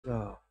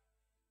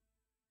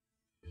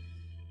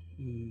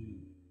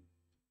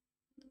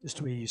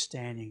Just where you're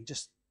standing,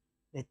 just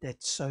let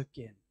that soak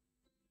in.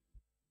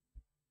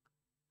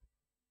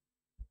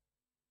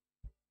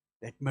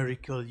 That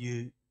miracle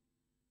you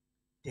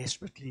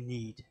desperately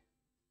need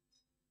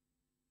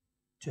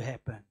to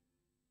happen.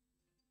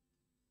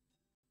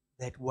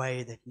 That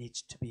way that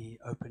needs to be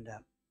opened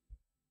up.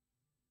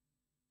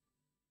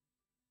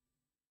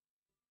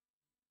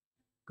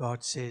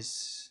 God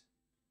says,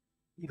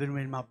 even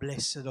when my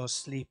blessed are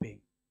sleeping,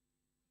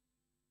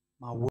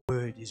 my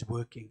word is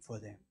working for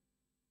them.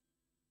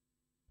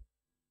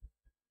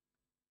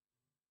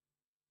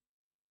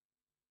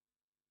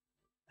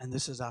 And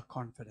this is our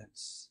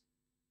confidence.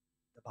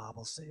 The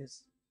Bible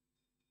says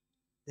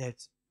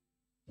that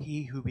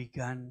he who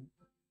began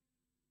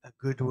a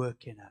good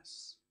work in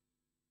us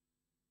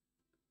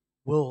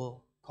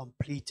will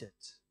complete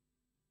it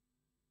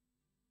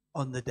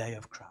on the day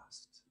of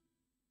Christ.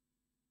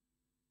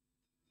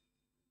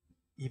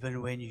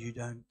 Even when you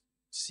don't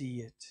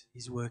see it,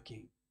 he's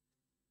working.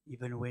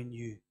 Even when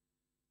you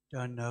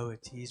don't know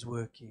it, he's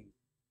working.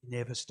 He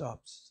never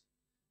stops.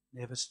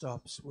 Never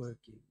stops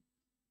working.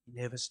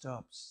 He never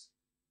stops.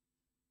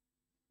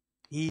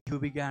 He who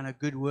began a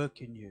good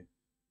work in you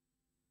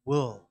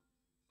will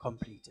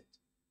complete it.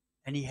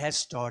 And he has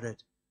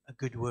started a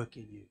good work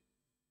in you.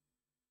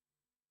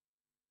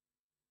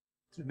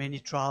 Through many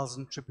trials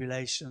and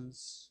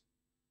tribulations,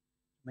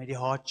 many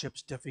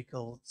hardships,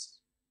 difficulties,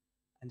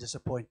 and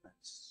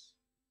disappointments.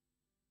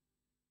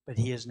 But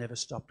he has never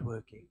stopped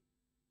working.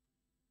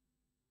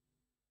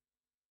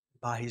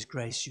 By his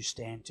grace you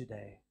stand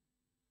today.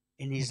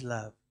 In his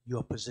love you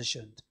are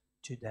positioned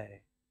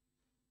today.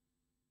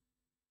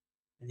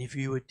 And if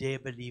you would dare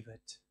believe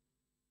it,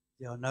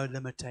 there are no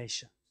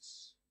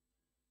limitations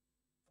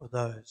for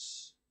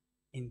those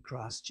in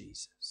Christ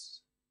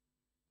Jesus.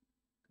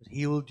 But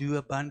he will do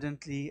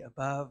abundantly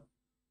above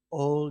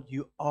all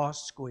you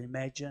ask or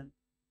imagine.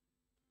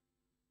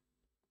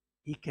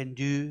 He can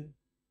do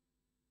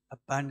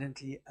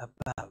abundantly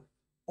above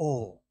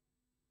all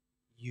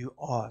you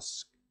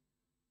ask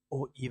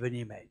or even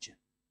imagine.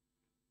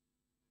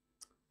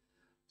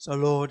 So,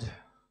 Lord,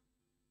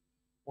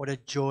 what a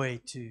joy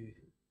to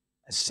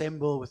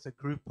assemble with a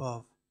group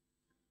of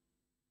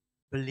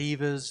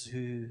believers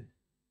who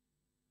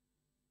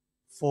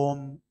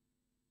form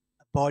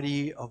a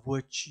body of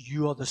which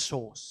you are the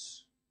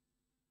source.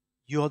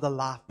 You are the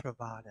life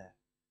provider,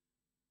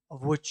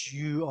 of which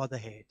you are the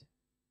head.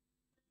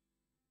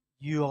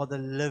 You are the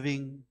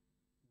living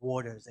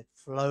waters that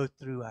flow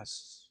through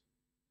us,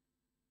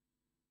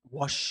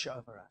 wash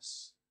over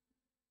us.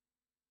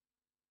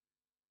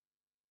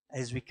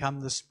 As we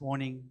come this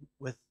morning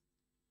with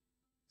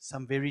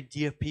some very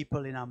dear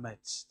people in our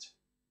midst,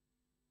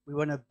 we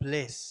want to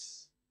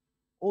bless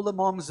all the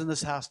moms in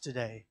this house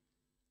today.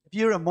 If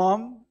you're a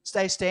mom,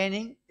 stay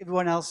standing.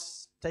 Everyone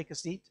else, take a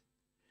seat.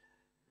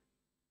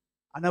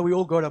 I know we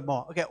all got a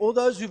mom. Okay, all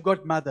those who've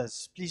got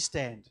mothers, please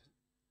stand.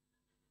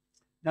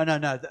 No,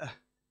 the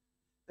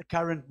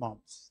current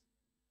moms.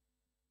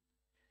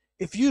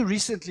 If you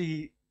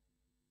recently...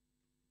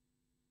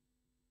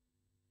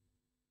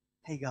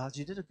 Hey guys,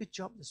 you did a good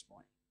job this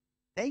morning.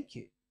 Thank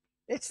you.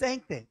 Let's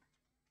thank them.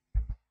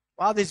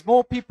 Wow, there's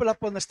more people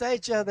up on the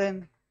stage here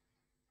than...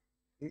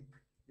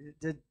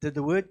 Did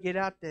the word get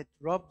out that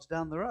Rob's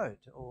down the road?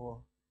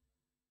 Or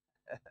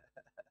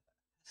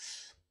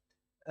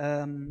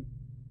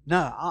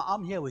no,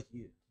 I'm here with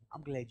you.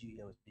 I'm glad you're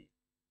here with me.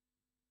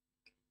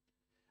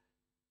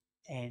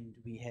 And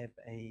we have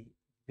a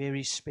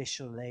very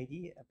special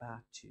lady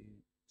about to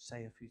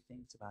say a few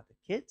things about the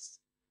kids.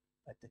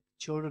 But the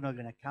children are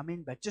going to come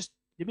in. But just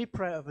let me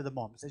pray over the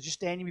moms. As you're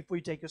standing before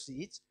you take your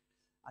seats,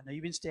 I know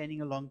you've been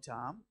standing a long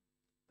time,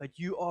 but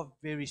you are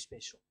very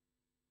special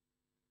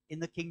in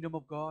the kingdom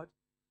of God.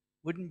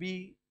 Wouldn't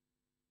be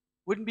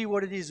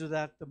what it is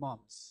without the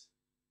moms.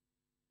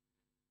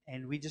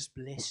 And we just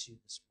bless you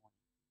this morning.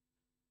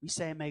 We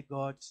say, may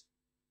God's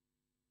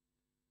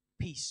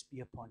peace be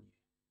upon you.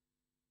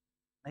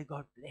 May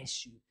God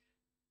bless you.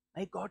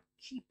 May God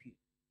keep you.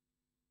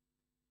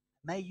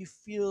 May you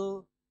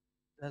feel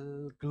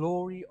the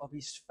glory of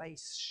his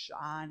face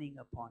shining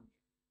upon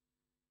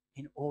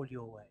you in all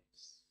your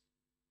ways.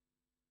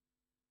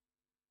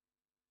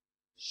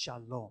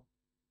 Shalom.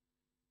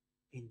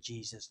 In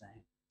Jesus'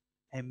 name.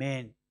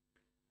 Amen.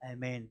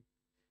 Amen.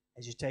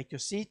 As you take your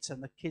seats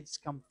and the kids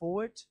come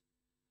forward.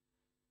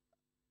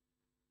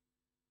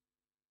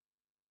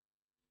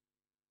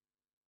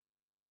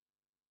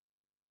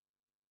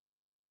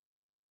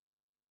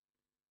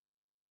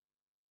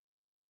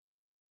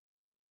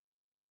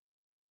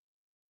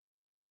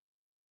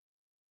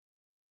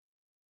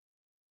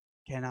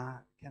 I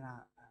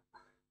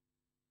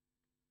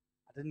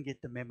didn't get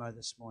the memo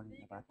this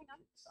morning about the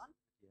kids.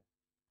 Yeah.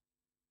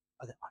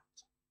 Oh, they're on.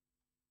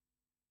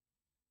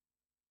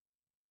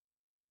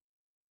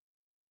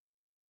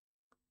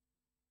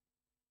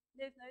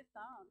 There's no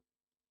sound.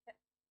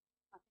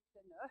 I think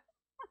so, no.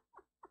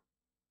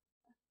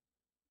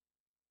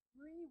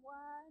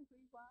 Rewind.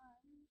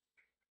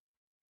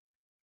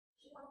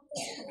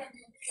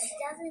 She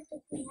doesn't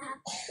pick me up.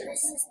 Her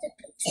sister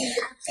picks me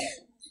up to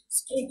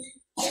school.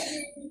 And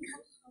then we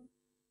come home.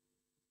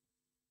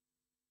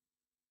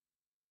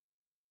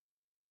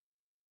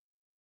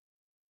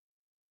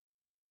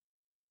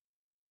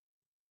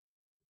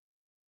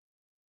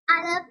 I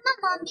love my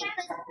mom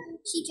because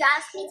she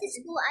drives me to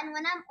school, and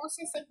when I'm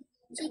also sick,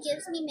 she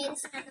gives me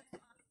medicine at the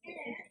farm.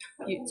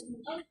 Cute.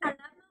 I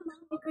love my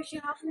mom because she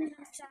helps me when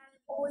I'm sad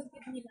and always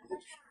gives me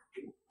lunch.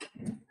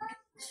 I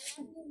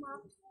love my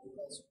mom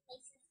because she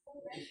makes me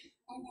food,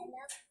 and I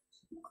love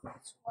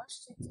because she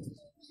washes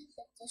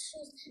the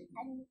dishes,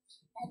 and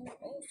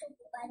also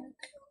buy me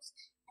clothes,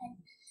 and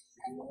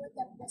I know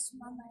the best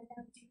mom I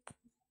love you.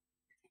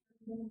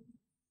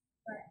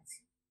 But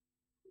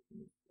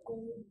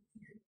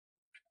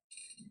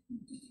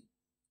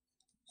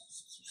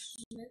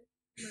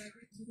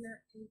Martina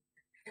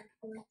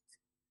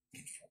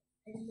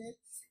and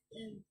let's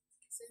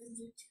send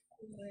it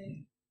to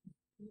my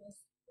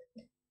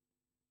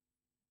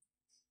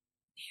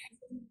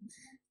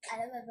I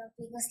don't remember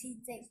because he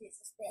takes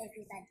this to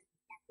everybody.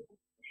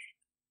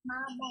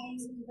 My mom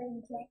is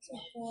very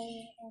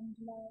flexible and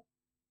love.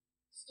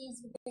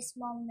 She's the best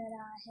mom that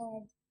I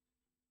had.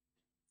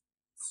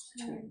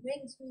 She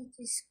brings me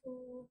to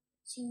school.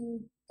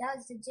 She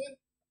does the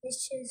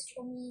dishes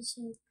for me.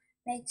 She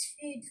makes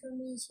food for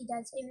me. She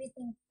does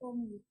everything for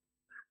me.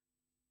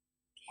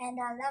 And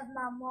I love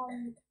my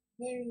mom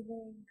very,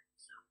 very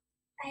much.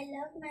 I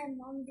love my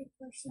mom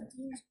because she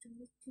gives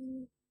joy to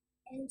me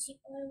and she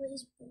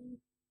always brings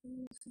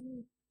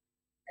me.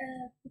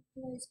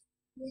 Because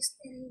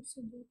yesterday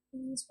she did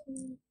things for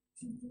me.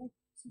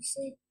 She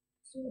said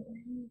she would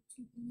like me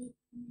to eat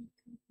and I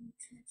come from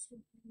church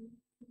with me.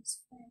 It's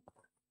fine.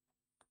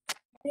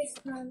 This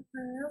time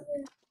I love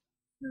her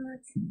so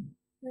much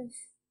because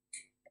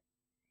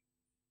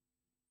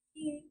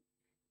she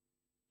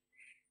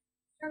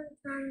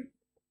sometimes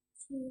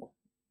she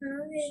I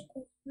love her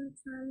because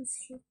sometimes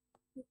she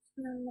puts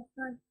me on the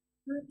fun.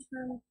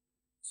 Sometimes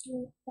she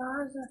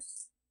buys us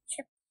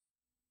chips.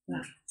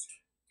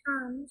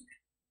 Sometimes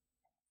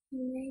she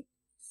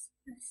makes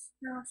us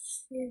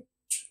nice food.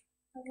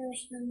 I love her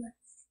so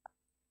much.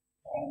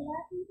 I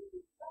love you.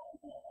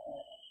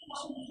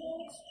 She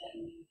cares for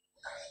me.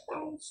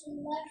 And she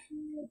loves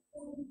me.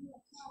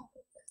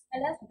 I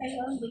love my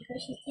mom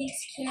because she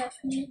takes care of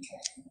me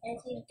and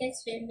she gets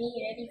me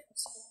ready for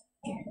school.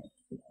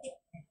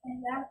 I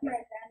love my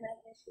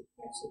grandmother because she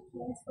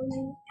cares for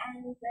me and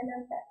when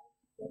I'm done,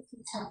 she gives me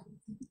something.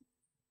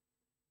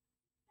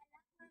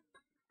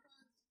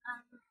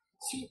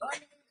 She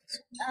always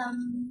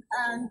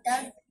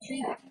does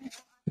big things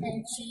and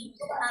she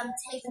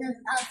takes us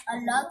out a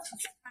lot of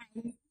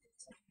time.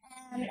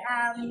 And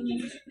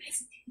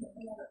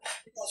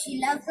she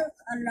loves us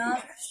a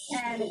lot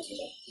and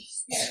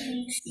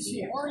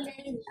she always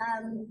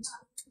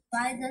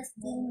buys us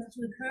things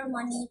with her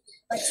money,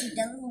 but she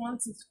doesn't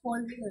want to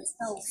spoil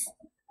herself.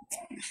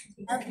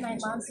 I love my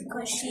mom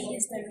because she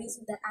is the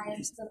reason that I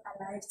am still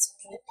alive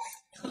today.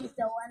 She's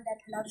the one that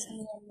loves me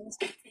and knows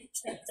me,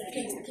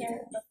 takes care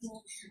of me.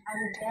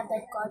 I'm glad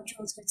that God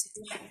chose her to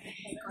be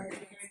my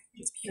guardian.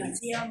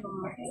 Dear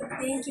mom,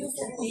 thank you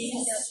for being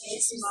the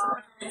best mom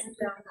and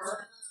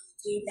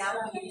we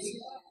love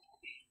you.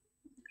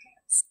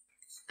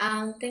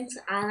 Things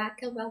I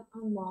like about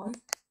my mom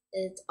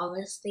is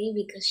obviously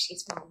because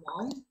she's my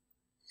mom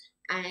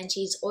and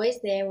she's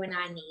always there when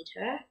I need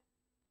her.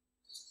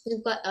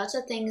 We've got lots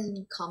of things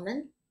in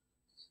common,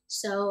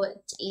 so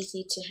it's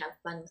easy to have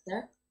fun with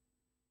her.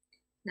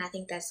 And I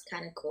think that's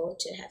kind of cool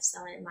to have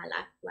someone in my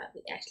life where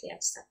we actually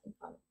have stuff in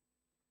common.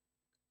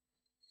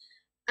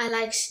 I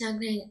like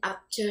snuggling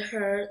up to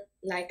her,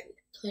 like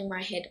putting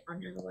my head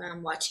on her when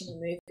I'm watching a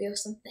movie or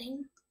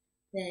something.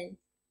 Then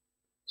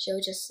she'll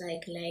just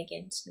like lay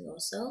against me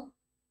also.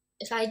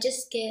 If I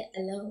just get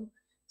a little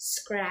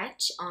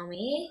scratch on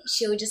me,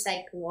 she'll just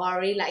like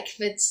worry like if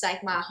it's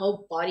like my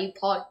whole body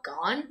part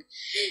gone.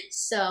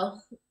 So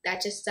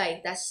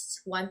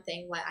that's one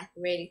thing what I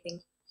really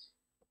think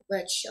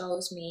what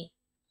shows me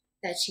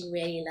that she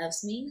really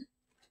loves me,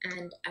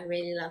 and I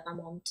really love my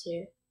mom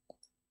too.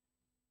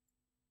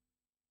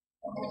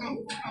 I love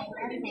my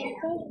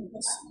mom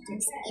because she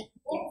does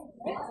everything.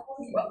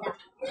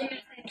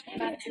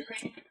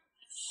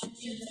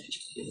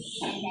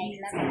 And I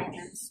love my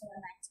mom so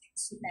much.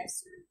 She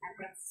loves me.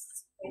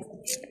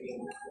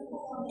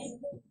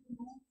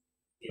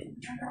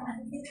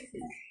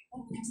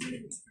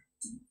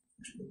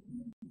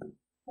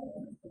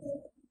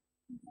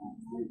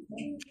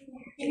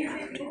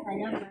 I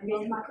love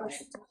my mom because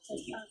she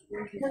takes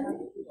care of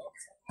me.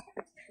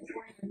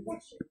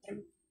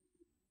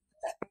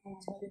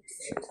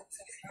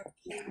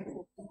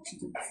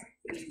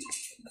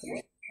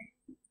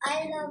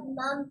 I love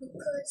mom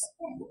because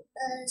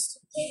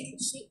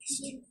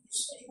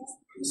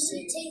she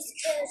takes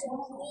care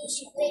of me.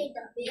 She pays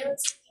the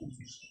bills,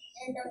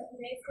 and I'm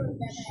grateful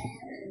that I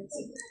have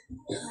her.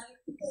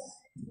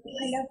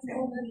 I love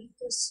mom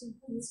because she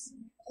gives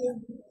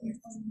everything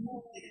for me,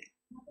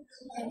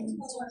 and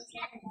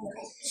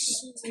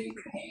she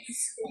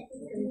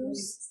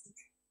knows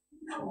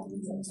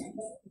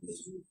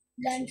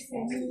learned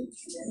from me.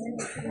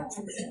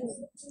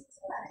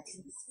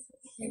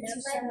 I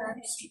love my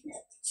mom.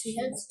 She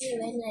helps me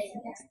when I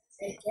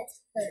get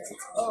hurt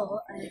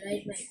or I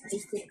ride my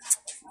bicycle.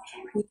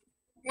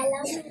 I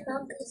love my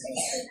mom because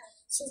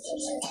she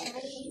gives me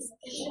guidance.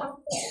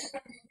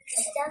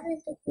 She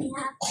doesn't let me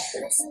have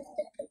lessons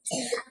to put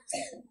in after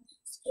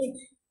school.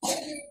 When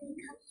we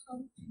come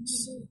home,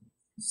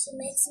 she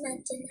makes my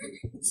dinner.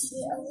 She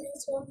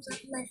always warms up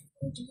my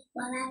food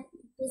while I'm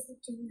busy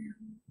doing my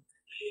homework.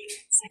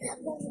 That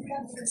was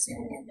love because I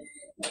never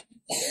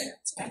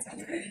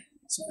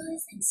she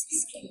always likes to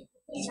skate.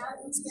 She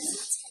always goes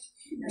outside.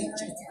 She always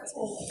tells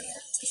me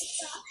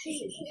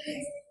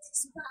to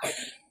stop.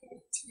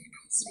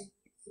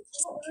 To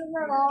stop.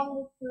 My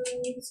mom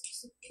because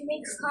she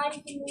makes time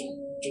for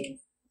me.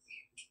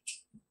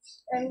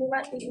 And we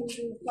might be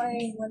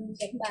playing when we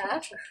get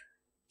back.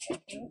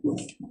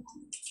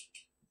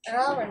 And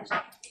I'll run.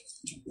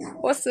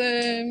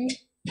 Awesome.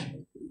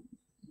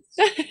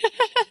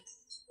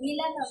 We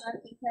love our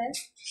mom because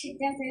she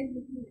does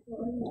everything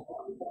for us.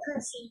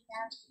 Because she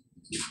does.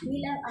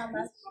 We love our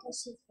mom because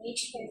she's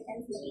grateful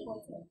and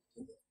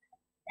supportive.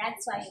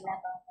 That's why we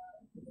love our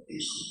mom.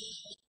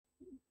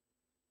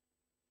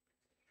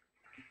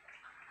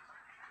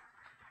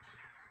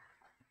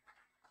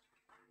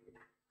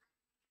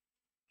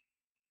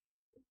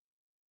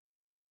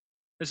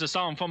 It's a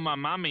song from my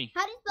mommy.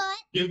 How do you spell it?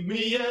 Give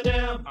me an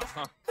M.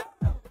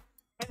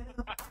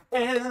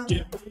 And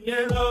give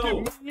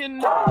me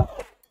an O.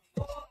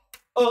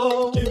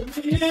 Oh,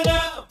 give me an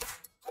M.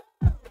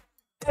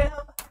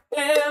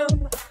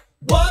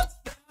 What's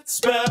that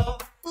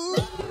spell?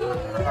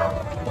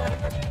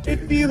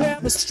 If you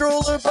have a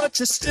stroller but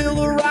you're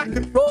still a rock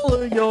and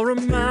roller, you're a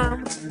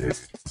mom.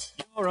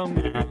 You're a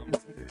mom.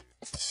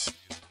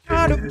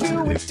 Tired of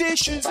doing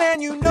dishes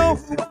and you know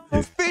who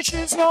are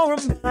fishes, you're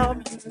a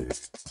mom.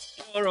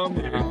 You're a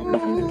mom.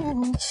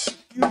 Ooh,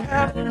 you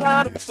have a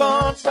lot of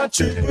fun, but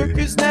your work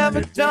is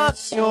never done.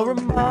 You're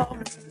a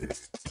mom.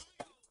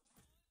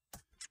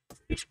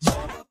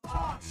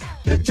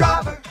 The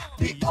driver,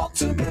 the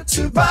ultimate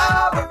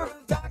survivor,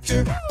 a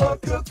doctor, a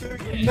cooker,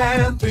 your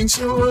man thinks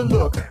you're a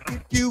looker.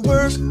 If you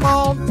work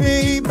all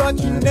day, but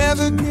you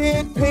never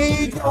get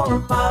paid, you're a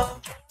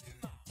mom.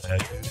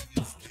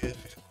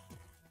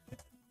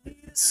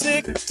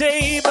 Sick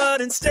day,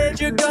 but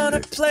instead you're gonna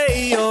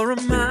play, you're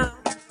a mom.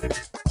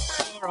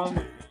 You're a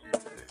mom.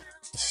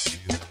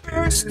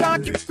 First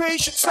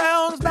occupation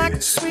sounds like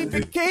a sweet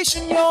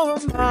vacation, you're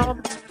a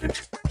mom.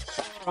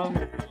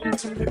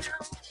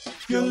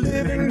 Your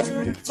living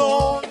room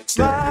floor looks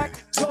like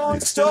a toy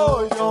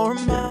store, you're a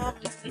mom.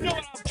 You know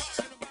what I'm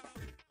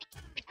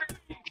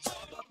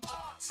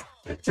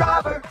The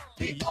driver,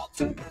 the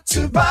ultimate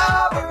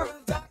survivor,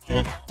 a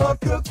doctor, a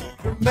cookie,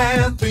 your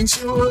man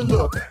thinks you're a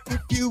looker.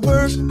 If you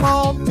work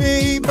all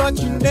day but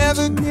you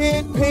never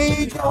get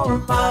paid, you're a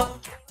mom.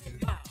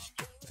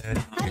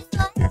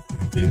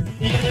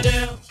 Give me an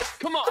M.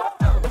 Come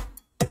on.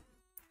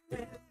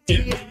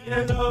 Give me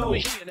an O. We're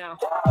here now.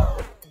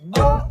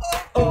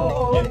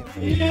 Oh, give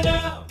me an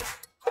M.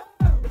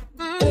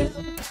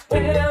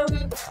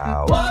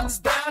 What's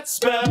that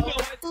spell?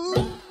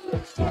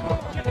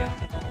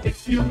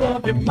 If you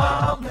love your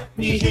mom, let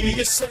me hear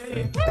you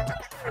say,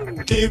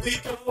 here we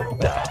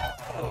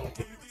go.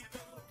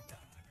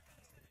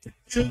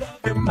 If you love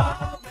your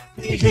mom, let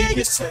me hear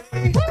you say,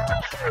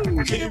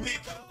 here we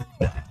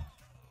go.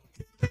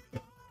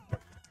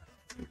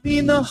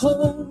 Mean the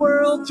whole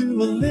world to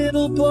a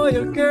little boy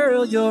or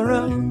girl, you're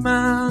a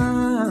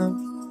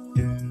mom.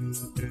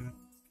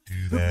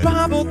 The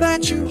Bible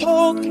that you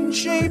hold can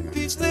shape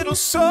these little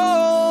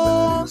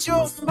souls,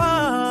 you're a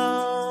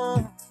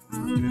mom.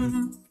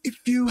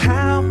 If you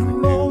have the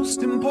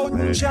most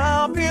important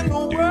job in the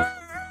world,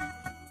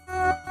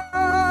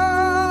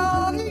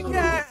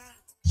 yeah,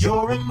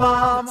 you're a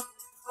mom.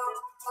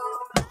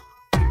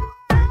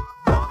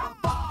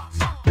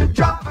 The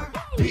driver,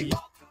 the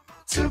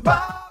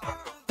survivor,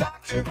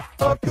 doctor,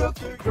 a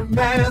cooker, your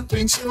man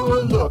thinks you're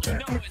a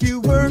looker. If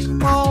you work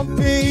all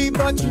day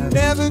but you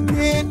never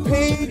get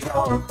paid,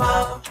 you're a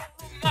mom.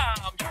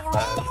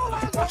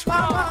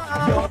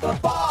 You're the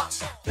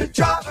boss, the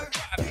driver,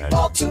 the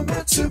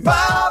ultimate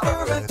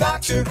survivor, a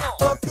doctor,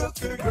 a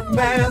cooker, your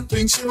man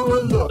thinks you're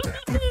a looker.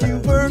 If you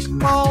work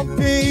all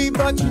day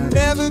but you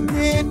never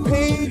get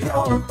paid,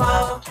 you're a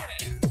mom.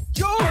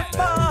 You're a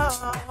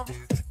mom.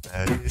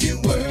 If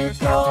you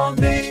work all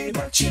day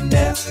but you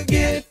never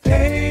get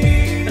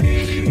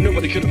paid,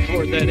 Nobody could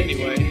afford that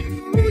anyway.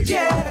 ooh,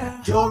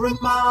 yeah, you're a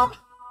mom.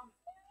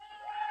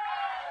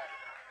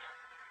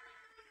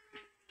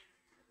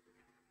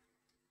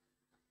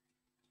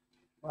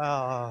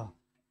 Wow.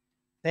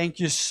 Thank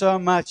you so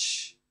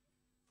much.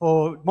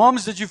 For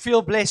moms, did you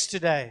feel blessed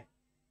today?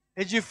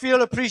 Did you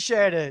feel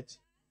appreciated?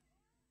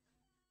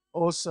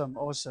 Awesome,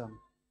 awesome.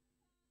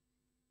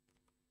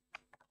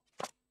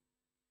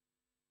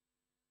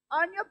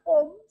 On your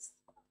bums.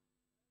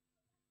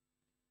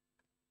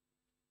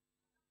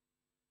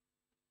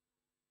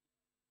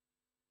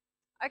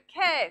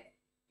 Okay.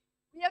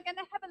 We we are going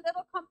to have a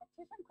little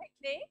competition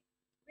quickly.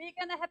 We're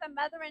going to have a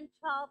mother and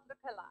child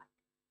look-alike.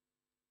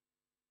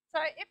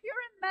 So if you're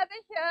a mother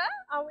here,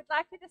 I would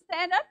like you to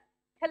stand up,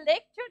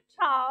 collect your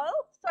child.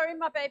 Sorry,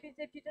 my babies,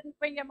 if you didn't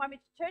bring your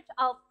mommy to church,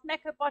 I'll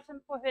smack her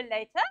bottom for her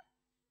later.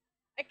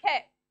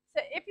 Okay,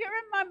 so if you're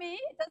a mummy,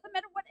 it doesn't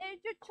matter what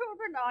age your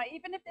children are,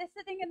 even if they're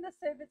sitting in the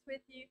service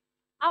with you,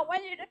 I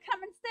want you to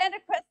come and stand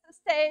across the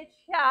stage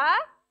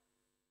here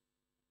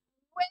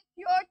with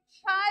your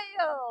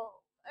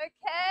child,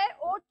 okay,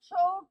 or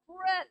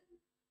children.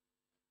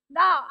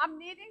 Now, I'm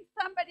needing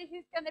somebody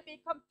who's going to be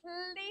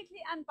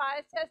completely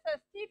unbiased here. So,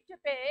 Steve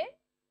Jabez,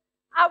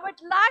 I would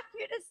like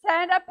you to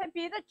stand up and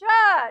be the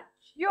judge.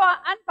 You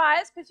are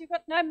unbiased because you've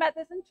got no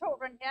mothers and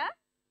children here.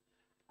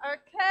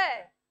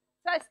 Okay.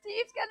 So,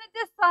 Steve's going to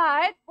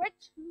decide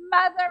which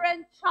mother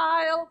and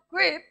child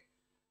group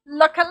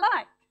look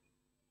alike.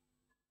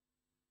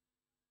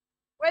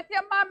 With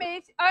your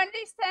mummies,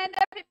 only stand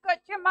up if you've got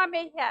your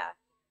mummy here.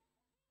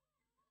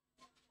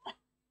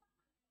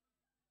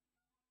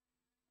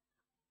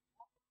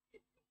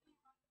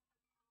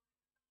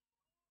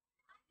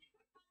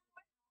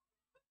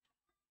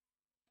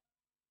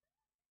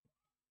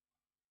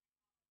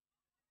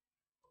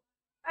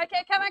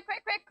 Okay, come on,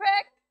 quick.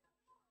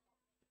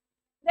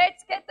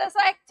 Let's get this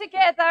act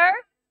together.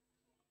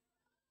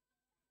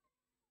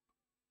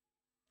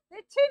 There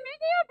are too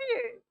many of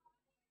you.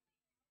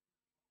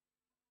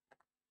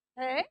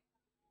 Hey?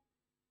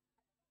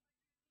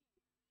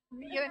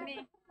 You and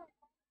me.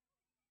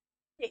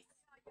 Yes.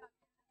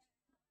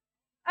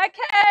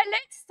 Okay,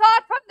 let's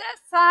start from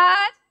this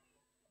side.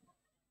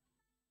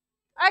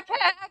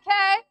 Okay.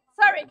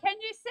 Sorry, can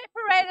you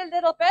separate a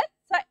little bit?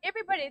 So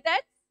everybody,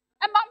 that's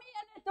a mommy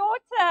and a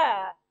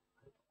daughter.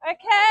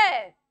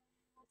 Okay.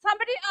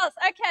 Somebody else.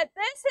 Okay,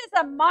 this is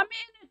a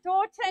mommy and a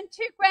daughter and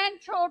two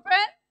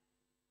grandchildren.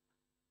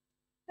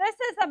 This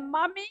is a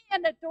mommy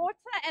and a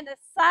daughter and a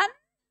son.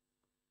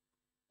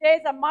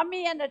 There's a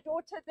mommy and a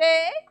daughter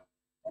there.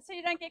 So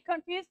you don't get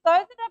confused.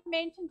 Those that I've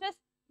mentioned, just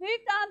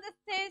move down the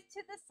stairs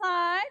to the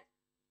side.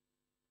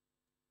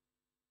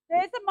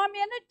 There's a mommy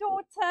and a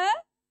daughter.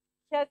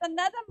 Here's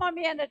another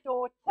mommy and a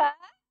daughter.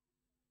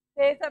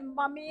 There's a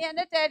mommy and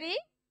a daddy.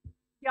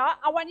 Yeah,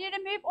 I want you to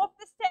move off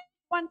the stairs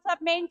once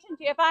I've mentioned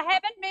you. If I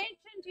haven't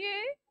mentioned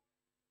you,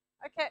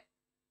 okay.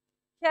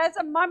 Here's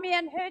a mommy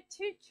and her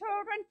two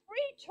children,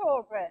 three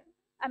children.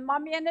 A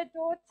mommy and a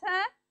daughter.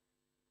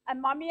 A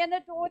mommy and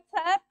a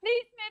daughter.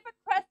 Please move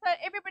across so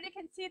everybody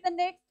can see the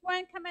next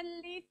one. Come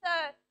on,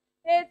 Lisa.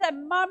 There's a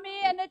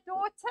mommy and a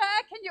daughter.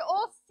 Can you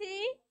all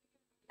see?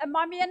 A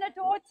mommy and a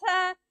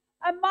daughter.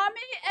 A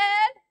mommy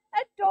and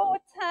a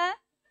daughter.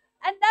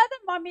 Another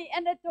mommy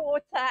and a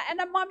daughter. And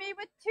a mommy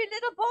with two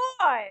little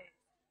boys.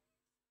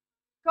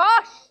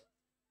 Gosh.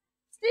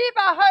 Steve,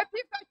 I hope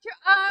you've got your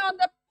eye on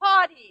the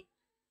party.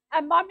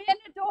 A mommy and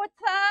a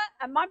daughter.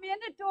 A mommy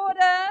and a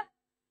daughter.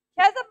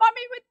 Here's a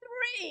mommy with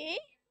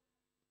three.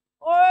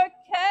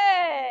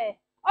 Okay.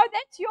 Oh,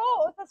 that's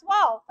yours as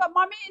well. So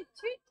mommy and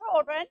two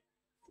children.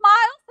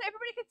 Smile so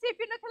everybody can see if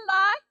you look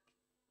alike.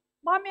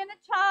 Mommy and a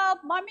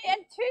child. Mommy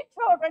and two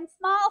children.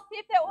 Smile, see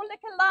if they all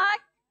look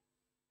alike.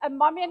 A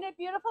mommy and a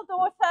beautiful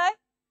daughter.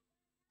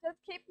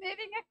 Just keep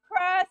moving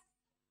across.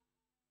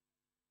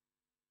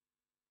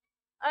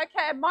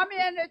 Okay, mommy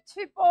and her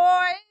two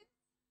boys.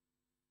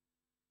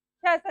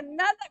 Here's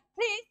another.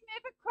 Please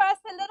move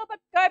across a little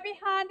bit. Go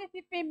behind if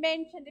you've been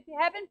mentioned. If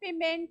you haven't been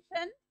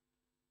mentioned.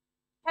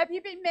 Have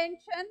you been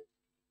mentioned?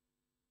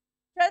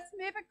 Just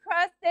move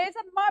across. There's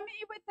a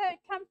mommy with her.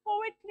 Come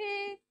forward,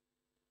 please.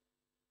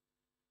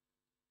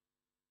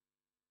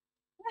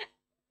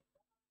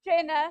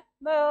 Jenna,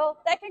 Merle.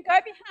 They can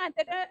go behind.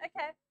 They don't.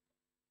 Okay.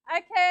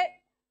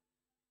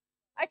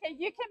 Okay,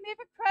 you can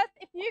move across.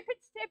 If you could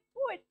step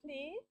forward,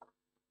 please.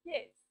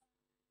 Yes.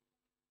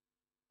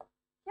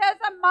 Here's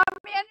a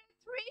mommy and her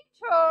three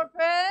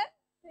children.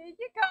 There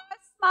you go.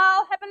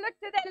 Smile. Have a look.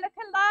 Do they look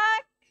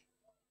alike?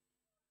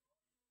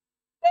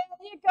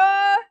 There you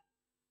go.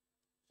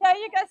 Here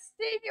you go,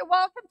 Steve. You're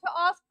welcome to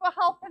ask for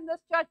help in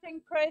this judging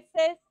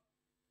process.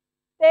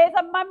 There's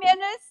a mummy and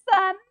a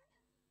son,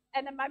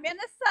 and a mummy and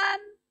a son,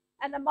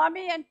 and a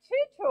mummy and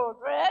two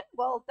children.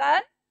 Well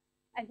done.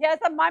 And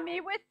here's a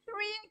mummy with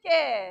three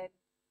again.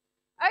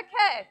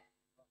 Okay.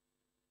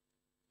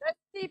 So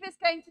Steve is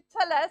going to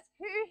tell us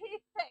who he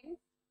thinks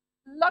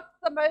looks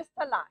the most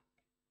alike.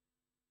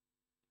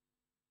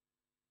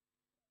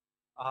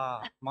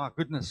 Ah, my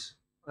goodness.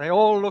 They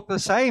all look the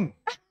same.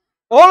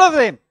 All of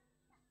them.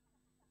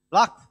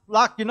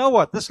 Like, you know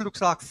what? This looks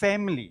like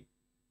family.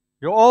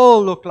 You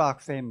all look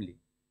like family.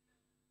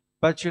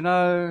 But you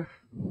know,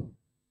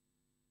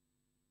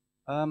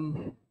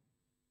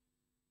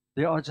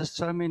 there are just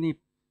so many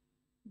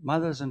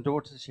mothers and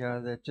daughters here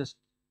that just,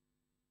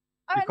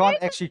 you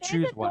can't actually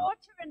choose one. There's a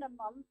daughter and a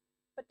mum,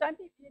 but don't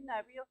be, you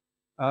know,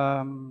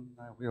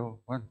 we'll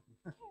one.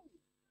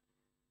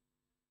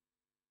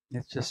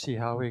 Let's just see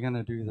how we're going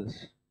to do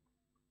this.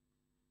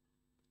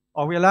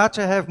 Are we allowed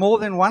to have more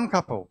than one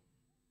couple?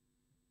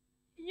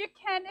 You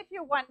can if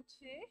you want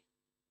to.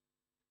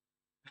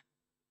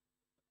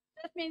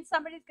 Just means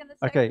somebody's going to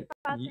Okay,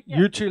 sacrifice a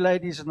you gift. two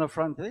ladies in the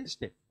front there,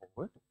 step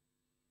forward.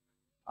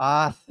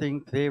 I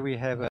think there we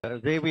have,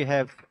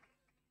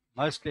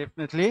 most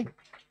definitely.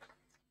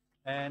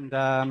 And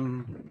Yeah.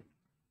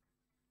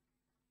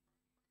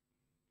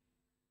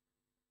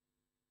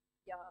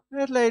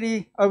 that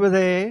lady over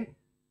there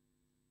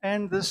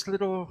and this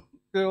little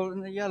girl in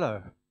the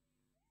yellow.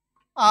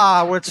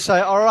 I would say,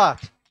 all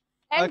right.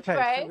 And Okay,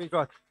 Grace. so we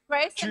got,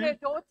 Grace and her two.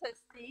 daughter,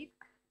 Steve.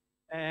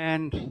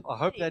 and I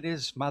hope that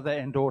is mother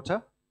and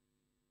daughter.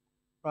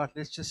 Right,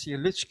 let's just see.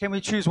 Can we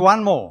choose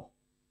one more?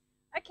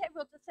 Okay,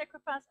 we'll just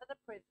sacrifice other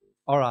presents.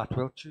 All right,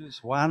 we'll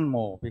choose one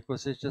more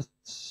because there's just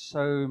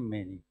so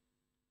many.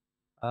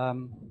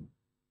 Let's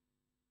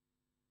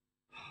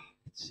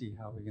see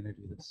how we're going to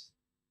do this.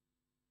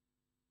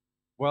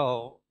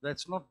 Well,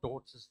 that's not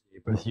daughters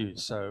there with you,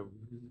 so.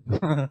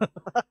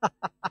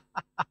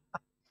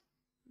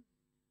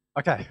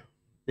 Okay,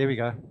 there we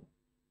go.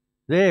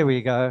 There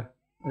we go.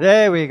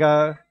 There we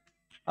go.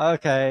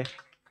 Okay.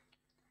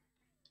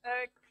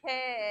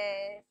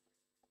 Okay.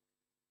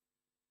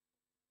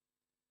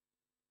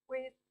 There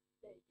you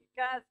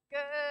guys go.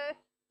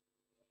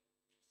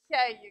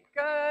 Here you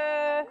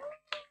go.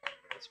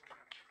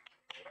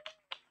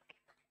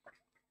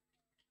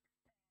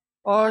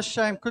 Oh,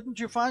 shame. Couldn't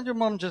you find your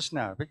mom just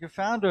now? But you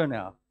found her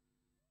now.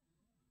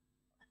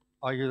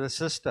 Are you the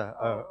sister?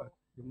 Oh,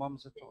 your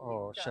mom's at.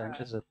 Oh, shame,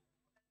 is it?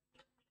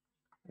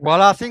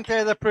 Well, I think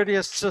they're the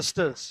prettiest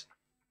sisters.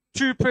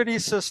 Two pretty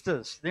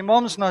sisters. Their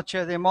mom's not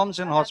here. Their mom's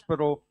in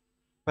hospital,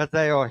 but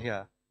they are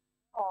here.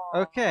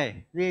 Aw.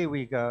 Okay, there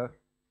we go.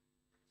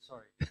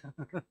 Sorry.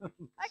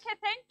 Okay,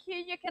 thank you.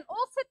 You can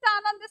all sit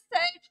down on the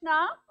stage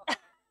now.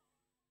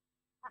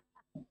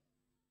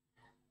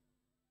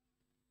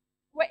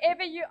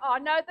 Wherever you are.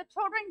 No, the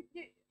children,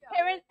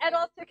 parents,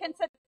 adults, you can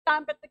sit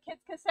down, but the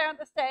kids can stay on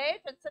the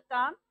stage and sit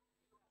down.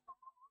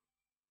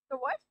 The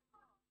what?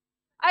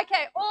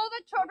 Okay, all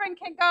the children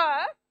can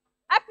go.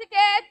 Up you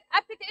get,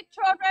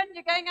 children.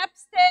 You're going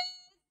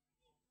upstairs.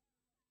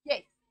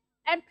 Yes.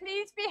 And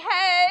please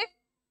behave.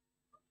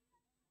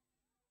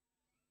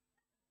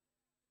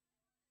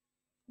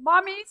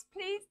 Mommies,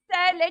 please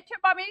stay. Let your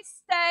mommies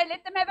stay.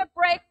 Let them have a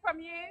break from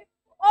you.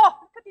 Oh,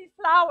 look at these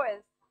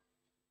flowers.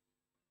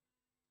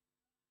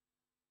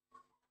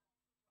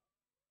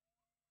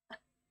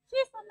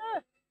 Yes, I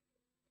know.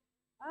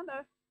 I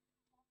know.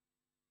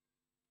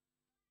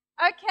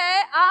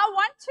 Okay, I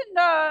want to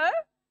know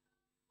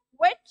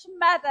which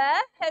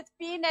mother has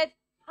been at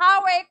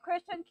Highway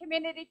Christian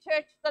Community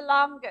Church the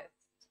longest.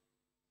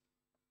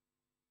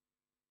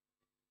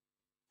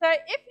 So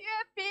if you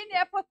have been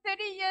here for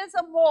 30 years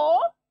or more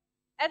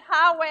at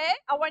Highway,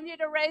 I want you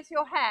to raise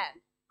your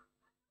hand.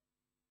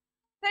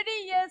 30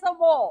 years or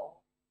more.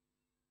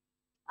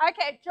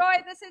 Okay,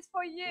 Joy, this is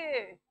for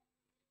you.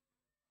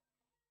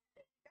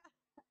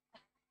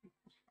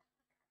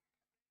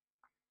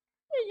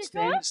 There you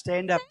go.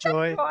 Stand up,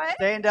 Joy. Joy.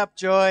 Stand up,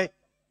 Joy.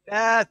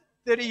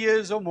 30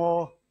 years or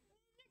more.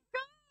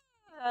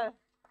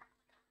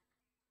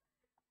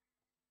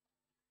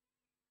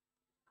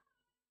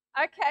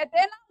 Okay,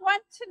 then I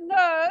want to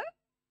know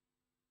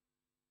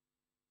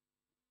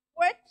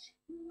which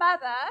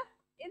mother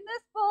in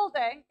this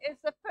building is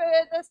the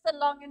furthest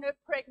along in her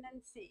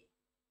pregnancy.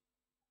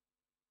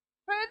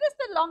 Furthest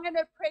along in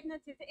her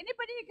pregnancy. Is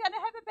anybody going to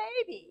have a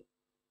baby?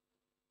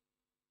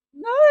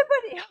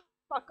 Nobody. Oh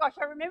my gosh,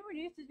 I remember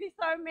there used to be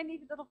so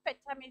many little fat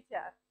tummies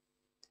here.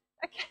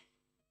 Okay.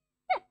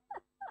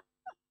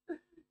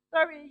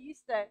 Sorry, you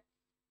stay.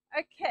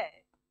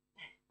 Okay.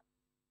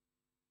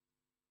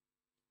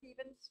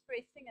 Stephen's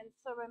stressing and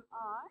so am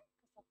I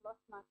because I've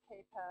lost my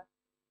paper.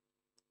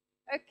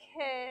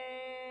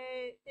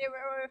 Okay, there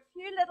were a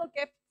few little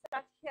gifts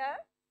out here.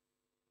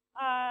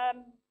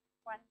 1,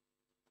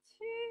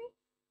 2,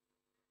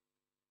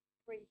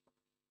 3,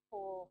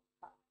 4,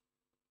 5.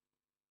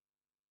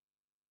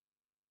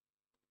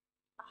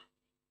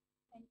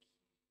 Thank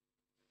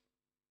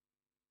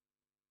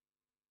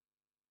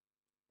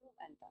you.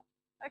 And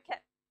okay.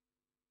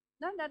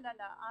 No.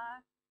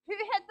 Who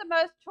had the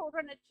most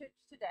children at church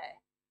today?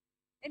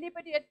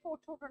 Anybody had 4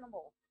 children or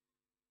more?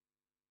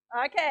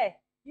 Okay.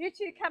 You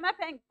two come up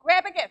and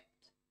grab a gift.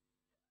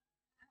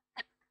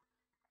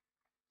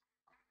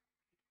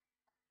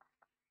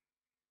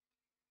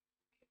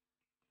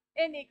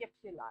 Any gift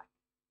you like.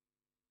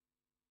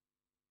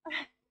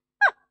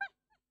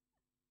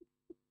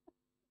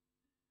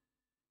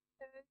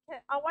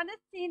 Okay. I want to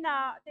see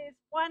now. There's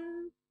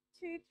 1,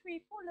 2,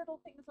 3, 4 little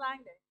things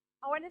lying there.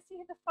 I want to see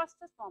who the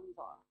fastest ones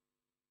are.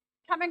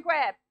 Come and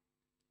grab.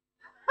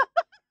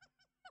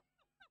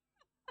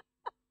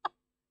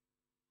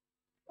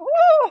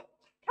 Ooh,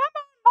 come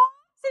on,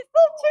 moms. There's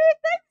still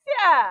 2 things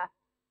here.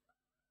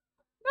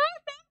 No,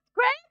 thanks,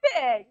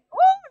 grabbing.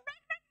 Ooh,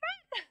 run.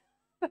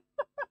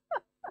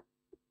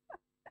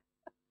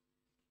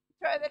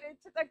 Throw that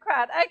into the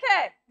crowd.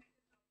 Okay.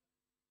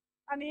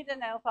 I need a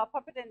nail, so I'll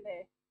pop it in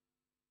there.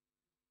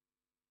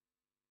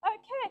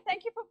 Okay,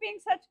 thank you for being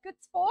such good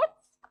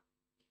sports.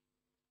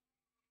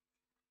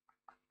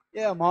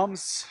 Yeah,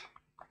 moms.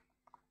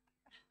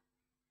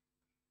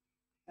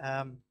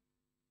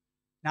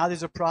 Now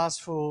there's a prize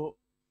for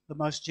the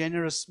most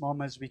generous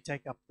mom as we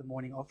take up the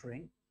morning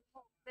offering.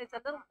 There's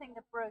a little thing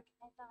that broke.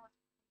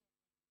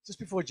 Just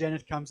before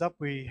Janet comes up,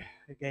 we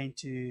are going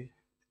to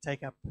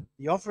take up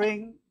the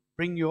offering.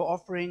 Bring your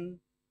offering.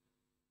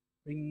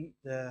 Bring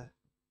the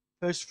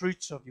first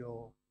fruits of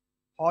your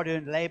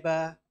hard-earned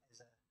labor as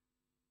a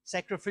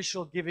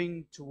sacrificial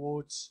giving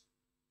towards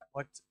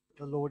what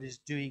the Lord is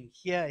doing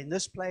here in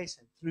this place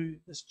and through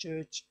this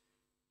church,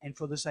 and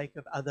for the sake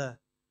of other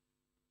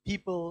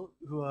people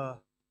who are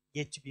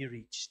yet to be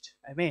reached.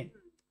 Amen.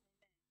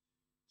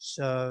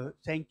 So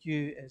thank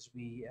you as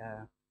we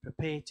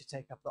prepare to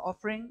take up the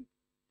offering.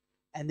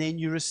 And then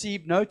you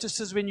received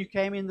notices when you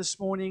came in this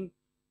morning.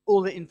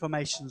 All the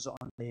information's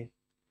on there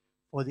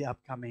for the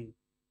upcoming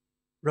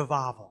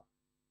revival.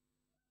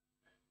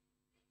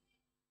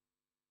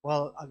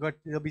 Well,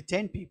 there'll be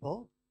 10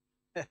 people.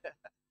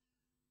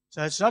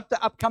 So it's not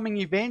the upcoming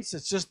events,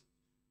 it's just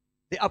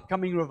the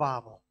upcoming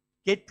revival.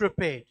 Get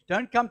prepared.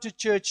 Don't come to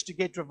church to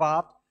get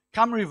revived.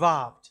 Come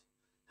revived.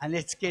 And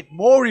let's get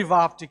more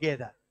revived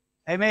together.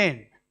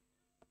 Amen.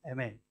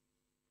 Amen.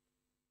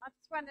 I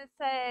just want to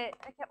say,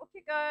 okay, off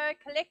you go,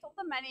 collect all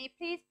the money.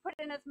 Please put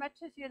in as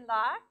much as you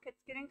like.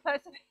 It's getting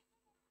closer.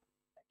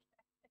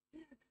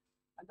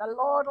 And the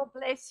Lord will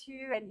bless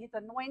you, and His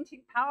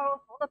anointing power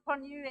will fall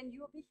upon you, and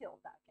you will be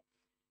healed. Okay.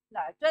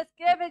 No, just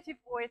give as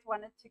you've always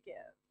wanted to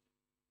give.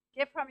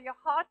 Give from your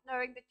heart,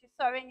 knowing that you're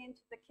sowing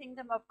into the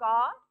kingdom of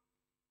God,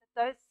 that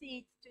those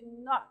seeds do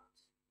not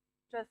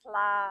just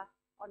lie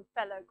on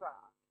fallow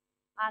ground.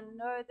 I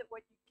know that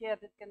what you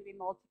give is going to be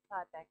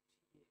multiplied back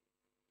to you.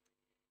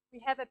 We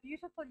have a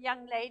beautiful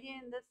young lady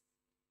in this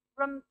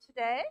room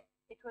today.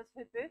 It was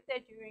her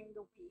birthday during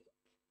the week.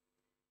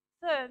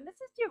 So,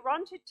 Mrs.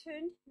 Durante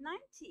turned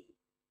 90.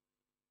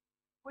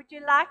 Would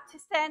you like to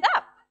stand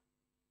up?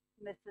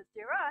 Mrs.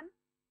 Durant,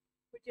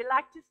 would you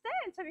like to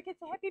stand so we can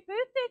say happy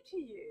birthday to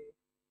you?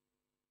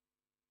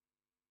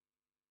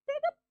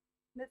 Stand up.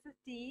 Mrs.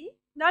 D.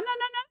 No.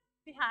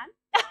 Behind.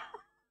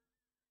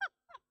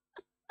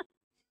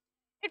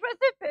 It was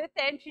her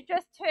birthday and she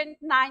just turned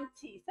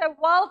 90. So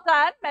well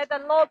done. May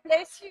the Lord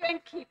bless you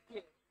and keep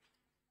you.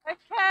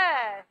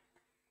 Okay.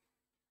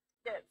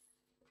 Yes.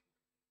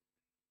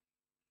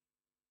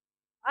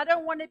 I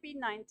don't want to be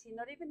 90,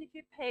 not even if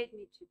you paid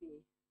me to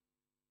be.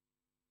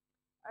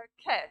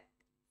 Okay.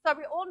 So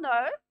we all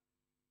know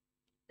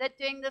that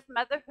doing this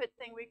motherhood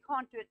thing, we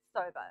can't do it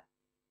sober.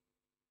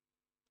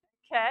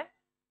 Okay?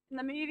 In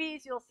the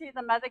movies, you'll see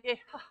the mother get,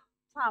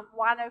 time,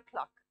 1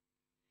 o'clock.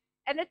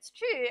 And it's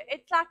true,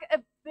 it's like a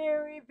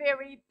very,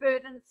 very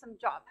burdensome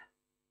job.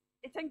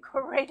 It's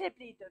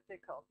incredibly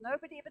difficult.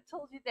 Nobody ever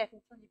tells you that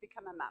until you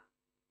become a mum.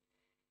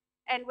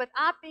 And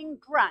without being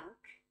drunk,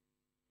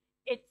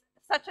 it's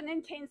such an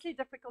intensely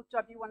difficult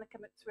job, you want to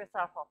commit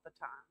suicide half the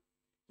time.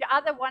 You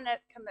either want to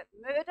commit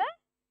murder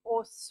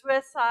or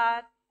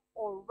suicide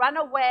or run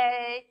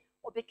away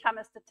or become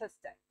a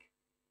statistic.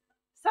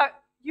 So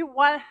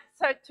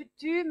to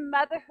do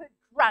motherhood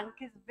drunk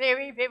is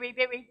very, very,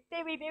 very,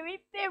 very, very,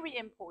 very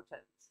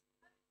important.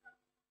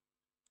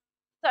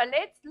 So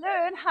let's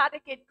learn how to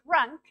get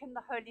drunk in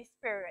the Holy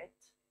Spirit.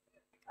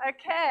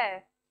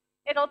 Okay.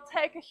 It'll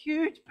take a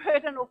huge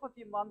burden off of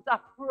you, moms, I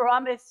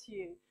promise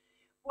you.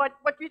 What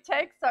you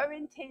take so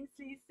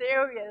intensely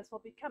serious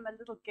will become a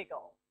little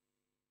giggle.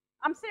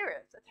 I'm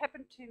serious. It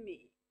happened to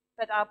me.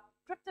 But I've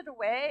drifted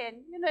away, and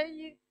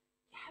you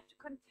have to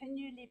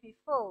continually be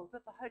filled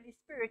with the Holy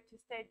Spirit to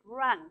stay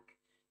drunk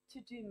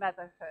to do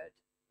motherhood.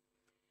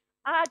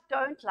 I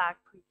don't like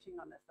preaching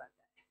on a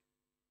Sunday.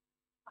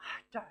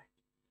 I don't.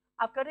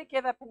 I've got to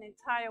give up an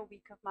entire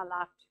week of my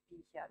life to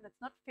be here. And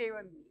it's not fair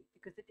on me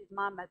because it is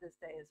my Mother's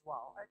Day as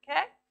well,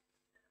 okay?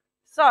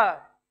 So,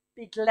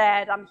 be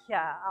glad I'm here.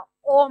 I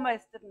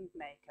almost didn't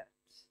make it.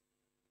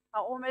 I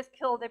almost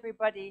killed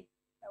everybody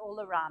all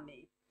around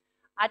me.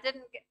 I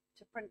didn't get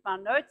to print my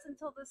notes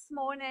until this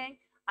morning.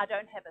 I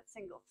don't have a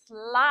single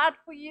slide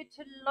for you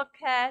to look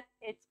at.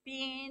 It's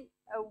been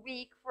a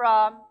week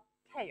from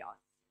chaos,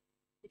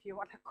 if you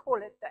want to call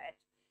it that.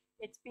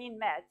 It's been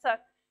mad. So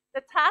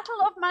the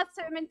title of my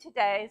sermon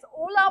today is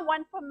All I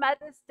Want for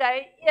Mother's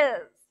Day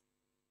is ...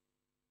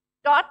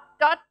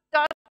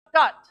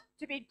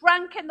 to be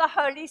drunk in the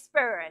Holy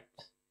Spirit.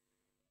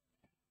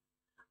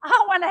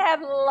 I want to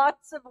have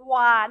lots of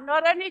wine,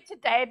 not only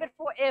today, but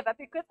forever,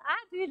 because I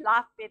do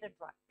life better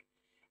drunk.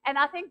 And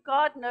I think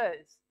God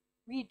knows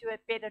we do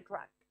it better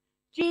drunk.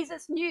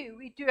 Jesus knew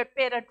we do it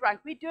better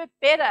drunk. We do it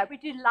better. We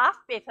do life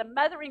better,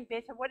 mothering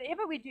better,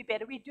 whatever we do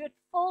better. We do it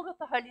filled with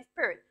the Holy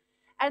Spirit.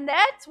 And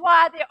that's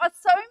why there are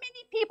so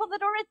many people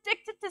that are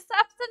addicted to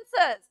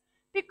substances,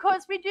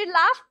 because we do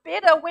life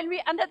better when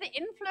we're under the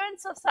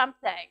influence of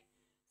something.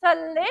 So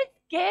let's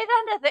get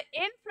under the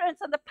influence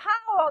and the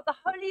power of the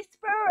Holy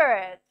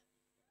Spirit.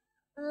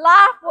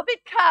 Life will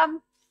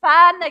become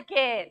fun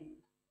again.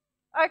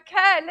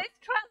 Okay, let's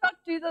try not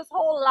to do this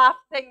whole life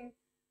thing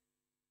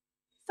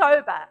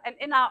sober and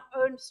in our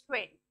own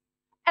strength.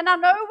 And I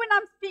know when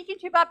I'm speaking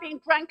to you about being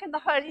drunk in the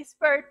Holy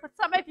Spirit, for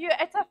some of you,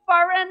 it's a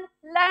foreign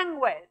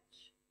language.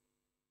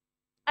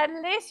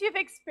 unless you've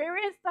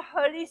experienced the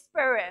Holy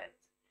Spirit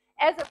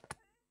as a person.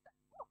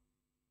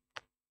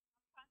 I'm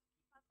trying to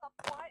keep myself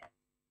quiet.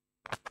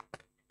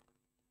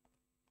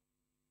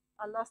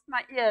 I lost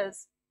my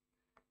ears.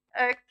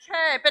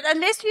 Okay, but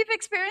unless you've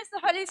experienced the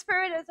Holy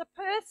Spirit as a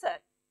person,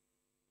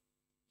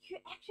 you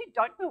actually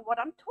don't know what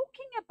I'm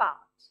talking about.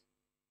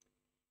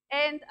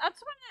 And I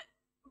just want to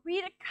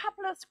read a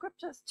couple of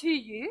scriptures to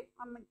you.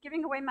 I'm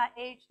giving away my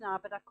age now,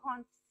 but I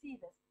can't see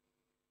this.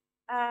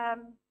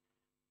 I'm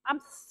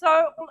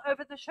so all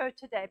over the show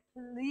today.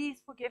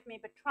 Please forgive me,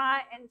 but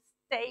try and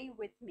stay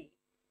with me.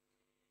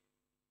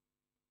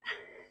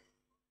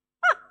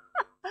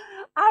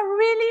 I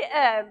really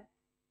am.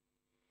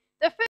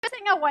 The first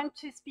thing I want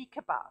to speak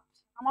about,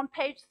 I'm on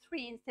page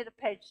 3 instead of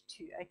page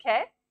 2,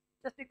 okay?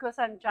 Just because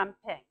I'm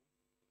jumping.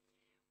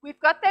 We've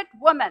got that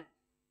woman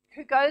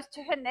who goes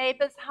to her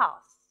neighbor's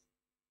house.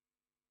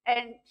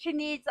 And she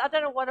needs, I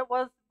don't know what it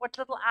was, what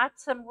little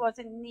item was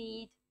in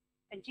need.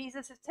 And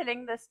Jesus is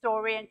telling the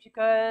story, and she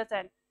goes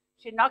and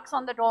she knocks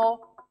on the door,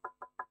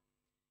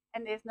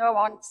 and there's no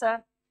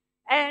answer.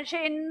 And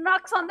she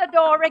knocks on the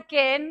door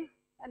again,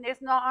 and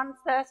there's no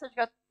answer. So she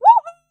goes,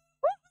 woo-hoo,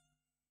 woo-hoo.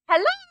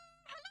 Hello,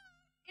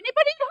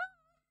 anybody at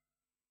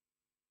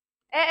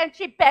home? And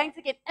she bangs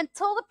again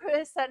until the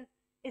person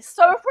is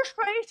so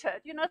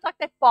frustrated. You know, it's like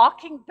that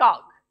barking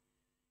dog.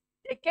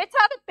 They get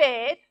out of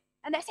bed,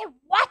 and they say,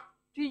 what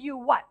do you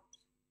want?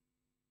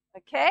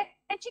 Okay?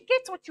 And she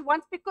gets what she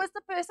wants because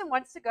the person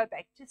wants to go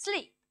back to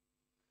sleep.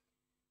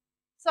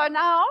 So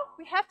now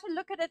we have to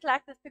look at it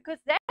like this, because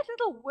that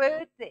little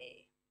word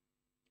there,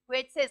 where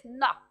it says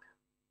knock,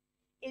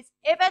 is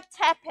ever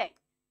tapping.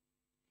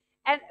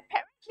 And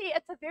apparently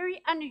it's a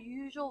very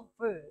unusual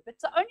verb.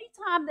 It's the only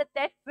time that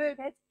that verb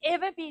has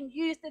ever been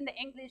used in the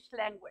English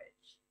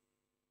language.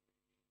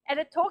 And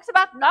it talks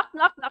about knock,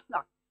 knock, knock,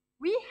 knock.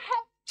 We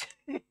have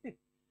to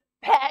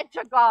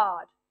badger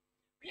God.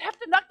 We have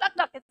to knock, knock,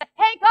 knock and say,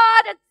 hey,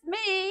 God, it's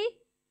me.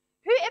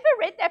 Whoever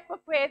read that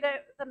book where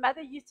the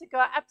mother used to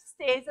go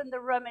upstairs in the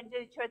room and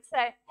she would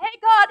say, hey,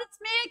 God, it's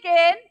me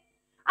again.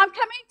 I'm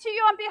coming to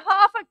you on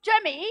behalf of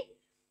Jimmy.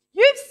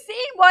 You've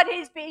seen what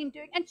he's been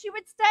doing. And she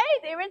would stay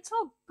there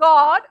until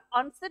God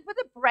answered with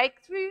a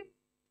breakthrough,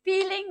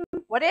 feeling,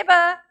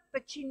 whatever.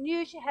 But she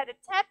knew she had to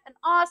tap and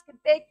ask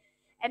and beg.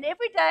 And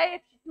every day,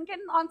 if she didn't get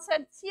an answer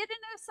and see it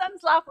in her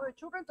son's life or her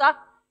children's life,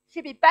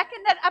 she'd be back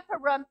in that upper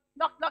room,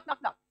 knock, knock,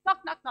 knock, knock,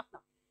 knock, knock, knock,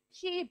 knock.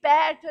 She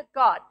badgered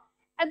God.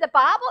 And the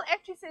Bible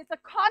actually says the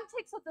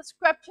context of the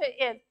scripture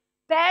is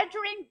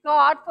badgering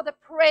God for the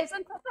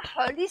presence of the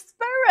Holy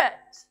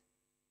Spirit.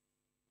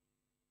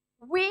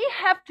 We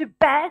have to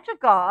badger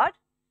God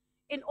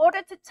in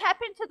order to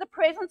tap into the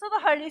presence of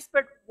the Holy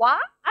Spirit.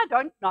 Why? I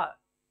don't know.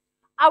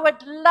 I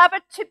would love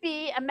it to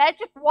be a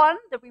magic wand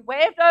that we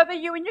waved over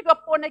you when you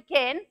got born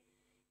again.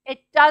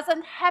 It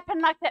doesn't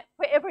happen like that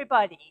for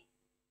everybody.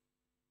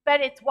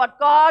 But it's what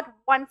God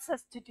wants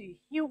us to do.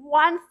 He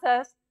wants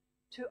us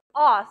to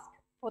ask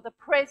for the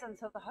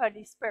presence of the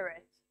Holy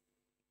Spirit.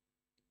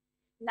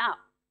 Now,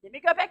 let me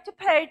go back to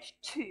page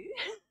 2.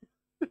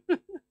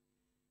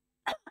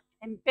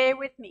 And bear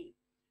with me.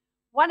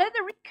 One of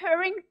the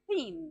recurring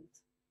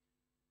themes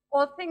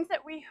or things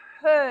that we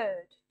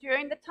heard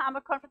during the time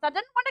of conference, I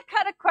didn't want to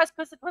cut across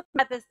because it was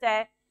Mother's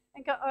Day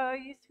and go, oh,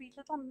 you sweet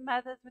little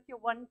mothers with your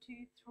 1,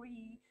 2,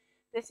 3.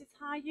 This is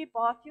how you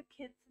bath your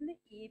kids in the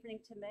evening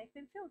to make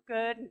them feel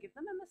good and give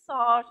them a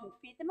massage and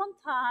feed them on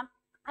time.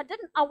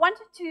 I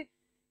wanted to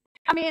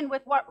come in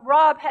with what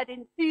Rob had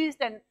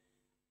enthused and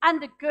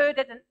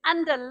undergirded and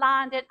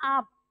underlined in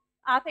our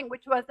thing,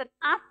 which was an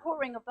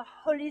outpouring of the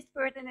Holy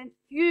Spirit and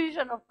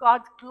infusion of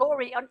God's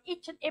glory on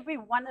each and every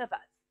one of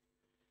us.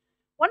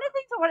 One of the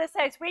things I want to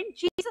say is when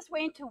Jesus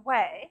went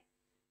away,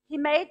 he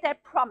made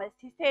that promise.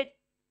 He said,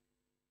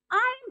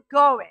 I'm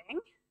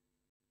going,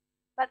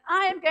 but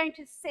I am going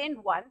to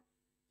send one.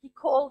 He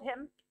called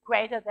him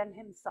greater than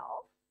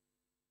himself.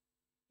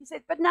 He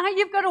said, but now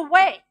you've got to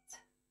wait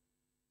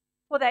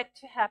for that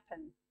to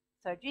happen.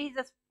 So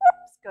Jesus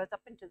goes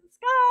up into the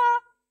sky.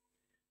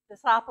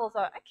 Disciples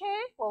are,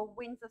 okay, well,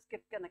 when's this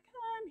gift going to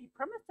come? He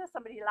promised us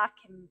somebody like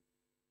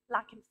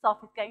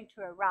himself is going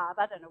to arrive.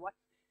 I don't know what.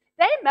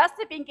 They must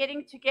have been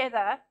getting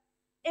together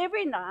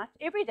every night,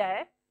 every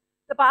day.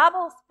 The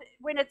Bible,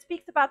 when it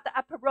speaks about the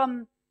upper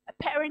room,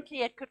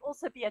 apparently it could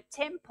also be a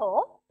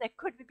temple. They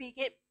could be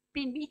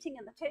been meeting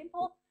in the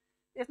temple.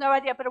 There's no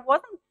idea, but it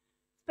wasn't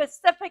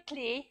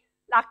specifically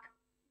like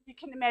you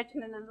can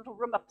imagine in a little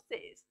room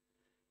upstairs.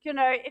 You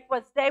know, it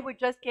was they were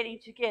just getting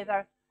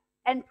together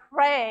and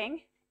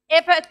praying,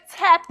 ever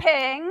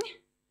tapping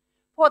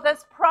for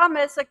this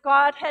promise that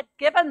God had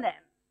given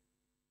them.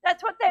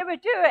 That's what they were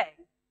doing.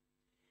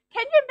 Do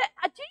you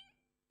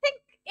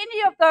think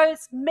any of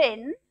those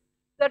men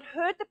that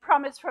heard the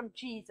promise from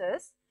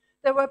Jesus,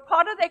 that were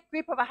part of that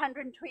group of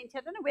 120, I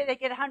don't know where they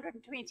get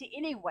 120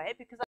 anyway,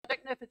 because I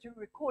don't know if it's a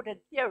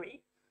recorded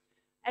theory,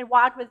 and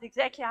why it was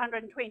exactly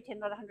 120 and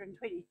not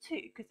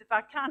 122, because if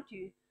I count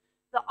you,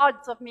 the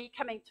odds of me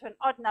coming to an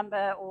odd number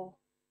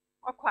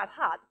are quite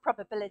high, the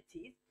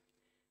probabilities.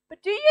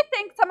 But do you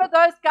think some of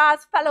those guys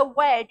fell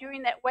away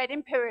during that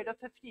waiting period of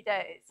 50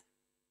 days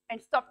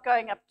and stopped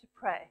going up to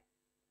pray?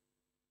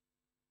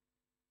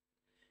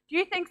 Do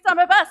you think some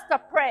of us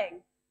stop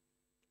praying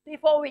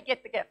before we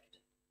get the gift?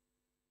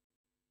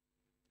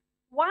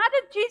 Why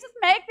did Jesus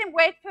make them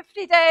wait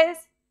 50 days?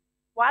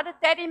 Why did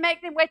Daddy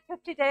make them wait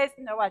 50 days?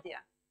 No idea.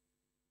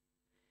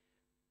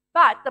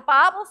 But the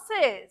Bible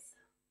says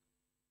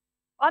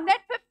on that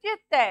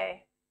 50th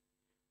day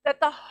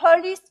that the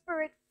Holy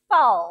Spirit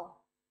fell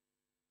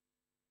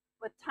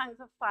with tongues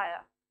of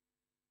fire.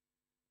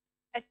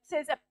 It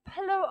says a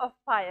pillar of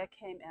fire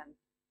came in.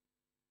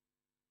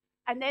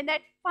 And then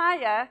that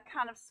fire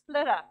kind of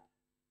split up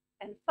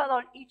and fell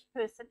on each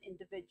person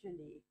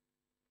individually.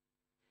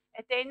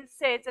 It then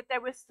says that they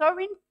were so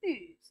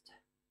enthused,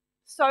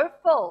 so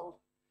filled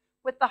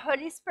with the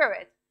Holy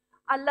Spirit.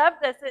 I love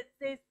this.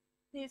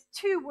 There's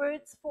two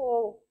words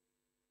for,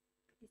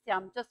 you see,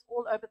 I'm just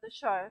all over the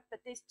show, but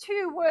there's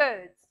two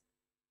words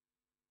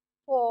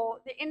for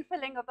the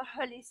infilling of the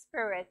Holy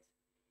Spirit.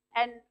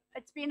 And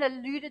it's been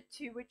alluded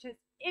to, which is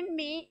in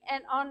me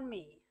and on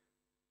me.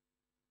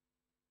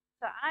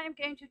 So I am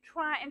going to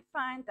try and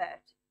find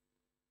that.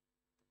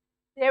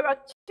 There are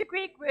two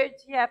Greek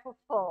words here for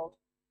filled.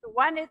 The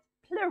one is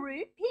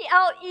pleru,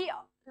 P-L-E,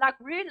 like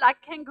ru,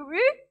 like kangaroo,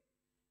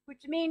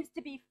 which means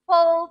to be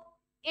filled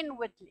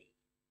inwardly.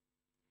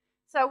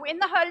 So when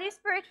the Holy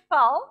Spirit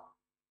fell,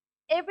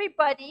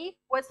 everybody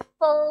was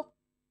filled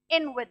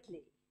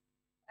inwardly.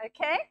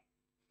 Okay?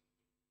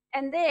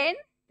 And then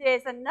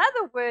there's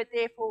another word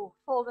there for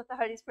filled with the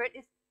Holy Spirit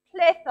is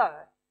pletho,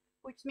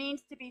 which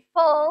means to be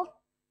filled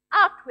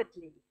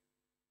outwardly,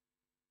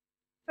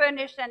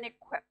 furnished and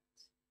equipped.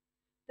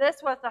 This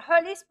was the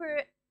Holy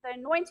Spirit, the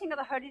anointing of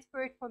the Holy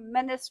Spirit for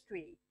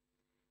ministry.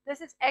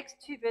 This is Acts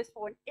 2 verse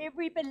 4. And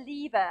every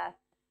believer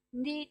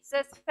needs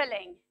this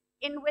filling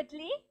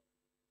inwardly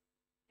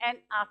and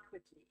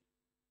outwardly.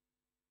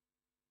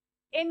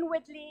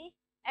 Inwardly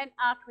and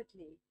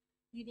outwardly.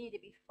 You need to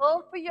be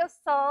filled for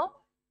yourself,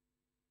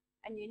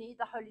 and you need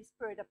the Holy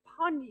Spirit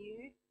upon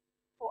you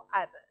for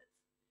others.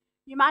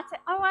 You might say,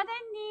 oh, I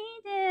don't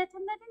need it.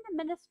 I'm not in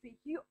the ministry.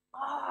 You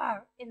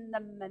are in the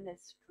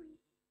ministry.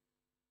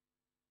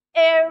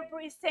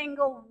 Every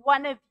single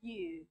one of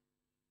you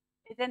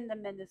is in the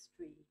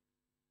ministry.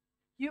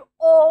 You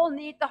all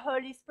need the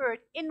Holy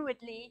Spirit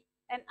inwardly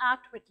and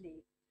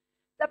outwardly.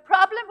 The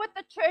problem with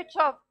the church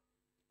of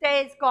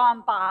days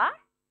gone by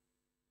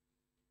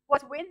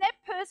was when that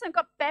person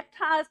got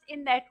baptized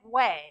in that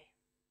way,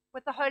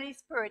 with the Holy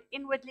Spirit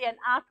inwardly and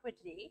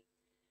outwardly,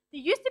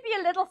 there used to be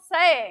a little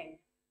saying,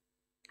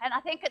 and I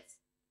think it's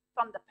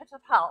from the pit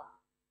of hell,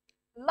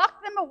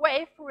 lock them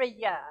away for a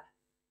year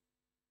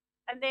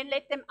and then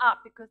let them out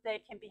because they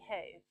can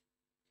behave.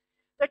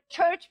 The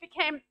church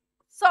became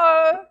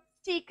so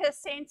seeker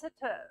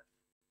sensitive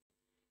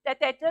that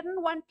they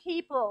didn't want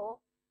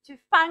people to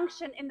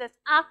function in this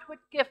outward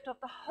gift of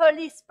the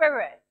Holy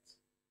Spirit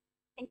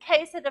in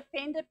case it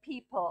offended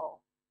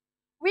people.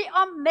 We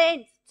are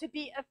meant to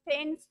be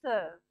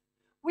offensive.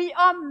 We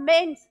are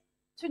meant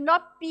to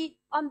not be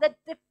on the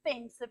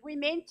defensive. We're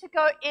meant to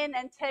go in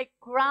and take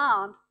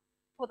ground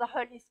for the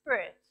Holy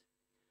Spirit.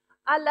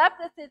 I love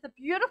this. There's a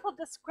beautiful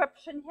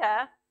description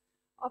here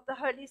of the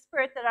Holy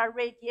Spirit that I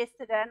read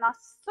yesterday, and I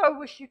so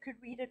wish you could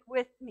read it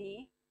with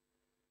me.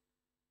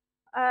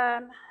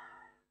 John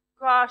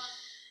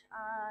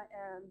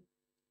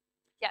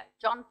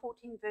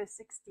 14, verse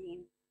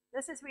 16.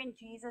 This is when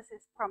Jesus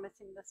is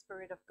promising the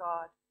Spirit of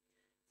God.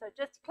 So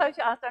just close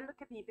your eyes, don't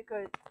look at me,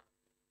 because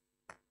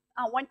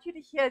I want you to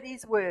hear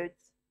these words.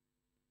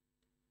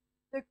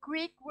 The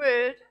Greek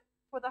word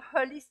for the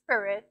Holy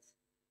Spirit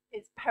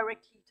is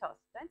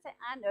parakletos. Don't say,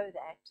 I know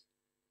that.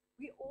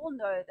 We all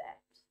know that.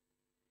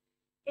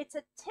 It's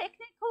a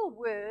technical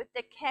word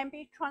that can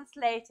be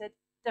translated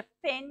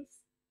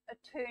defense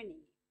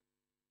attorney.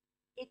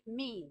 It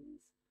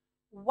means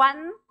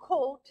one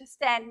called to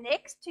stand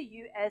next to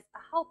you as a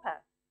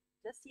helper.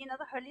 Just see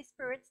another Holy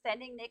Spirit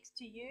standing next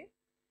to you,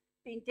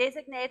 being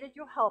designated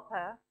your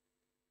helper.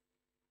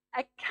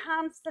 A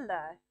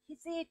counselor.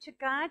 He's there to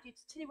guide you,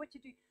 to tell you what to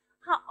do.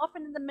 How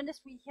often in the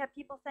ministry you hear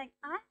people saying,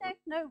 I don't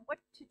know what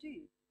to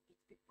do.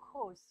 It's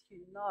because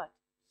you're not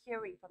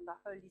hearing from the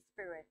Holy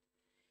Spirit.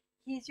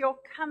 He's your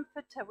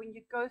comforter when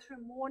you go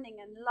through mourning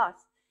and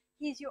loss.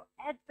 He's your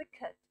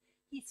advocate.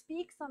 He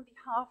speaks on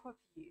behalf of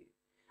you.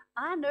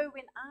 I know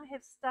when I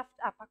have stuffed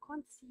up, I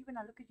can't see when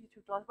I look at you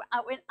through glass,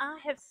 when I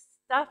have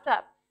stuffed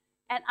up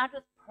and I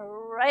just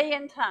pray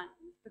in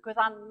tongues because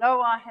I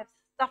know I have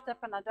stuffed up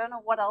and I don't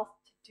know what else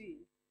to do.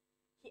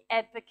 He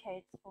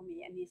advocates for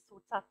me and he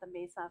sorts out the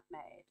mess I've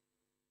made.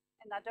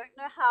 And I don't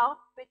know how,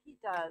 but he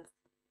does.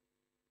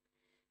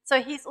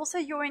 So he's also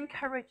your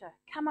encourager.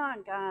 Come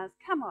on, guys,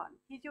 come on.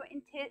 He's your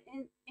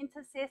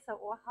intercessor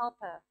or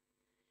helper.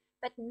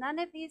 But none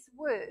of these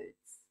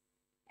words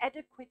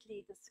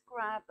adequately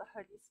describe the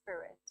Holy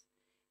Spirit.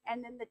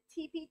 And then the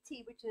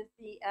TPT, which is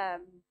the,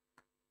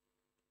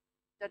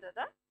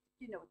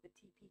 you know what the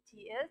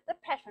TPT is, the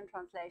Passion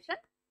Translation.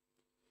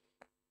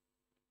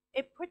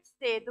 It puts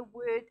there the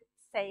word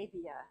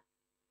Savior.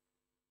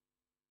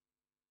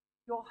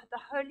 The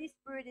Holy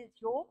Spirit is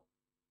your.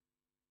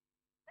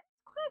 That's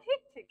quite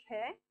hectic,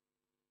 hey?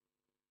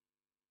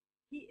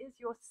 He is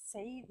your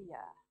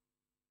Savior.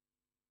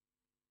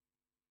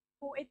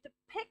 For it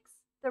depicts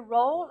the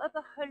role of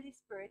the Holy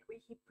Spirit where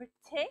He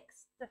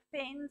protects,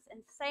 defends,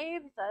 and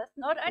saves us,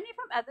 not only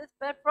from others,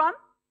 but from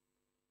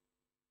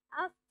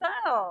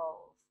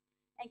ourselves,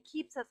 and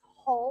keeps us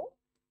whole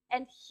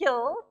and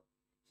healed.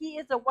 He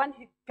is the one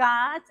who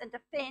guides and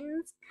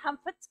defends,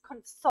 comforts,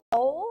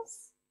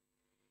 consoles.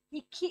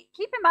 Keep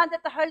in mind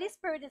that the Holy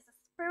Spirit is the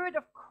Spirit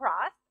of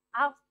Christ,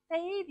 our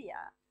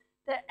Savior.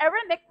 The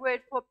Aramaic word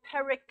for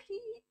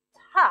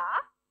parakleta,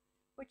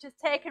 which is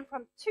taken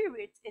from two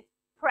roots, is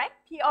prak,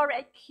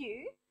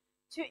 P-R-A-Q,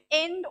 to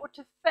end or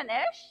to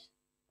finish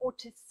or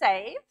to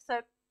save.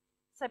 So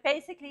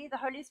basically the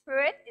Holy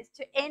Spirit is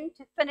to end,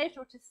 to finish,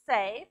 or to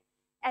save.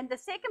 And the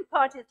second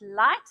part is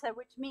lighter,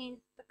 which means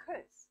the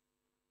curse.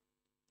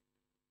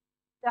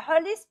 The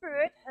Holy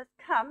Spirit has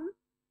come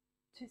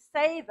to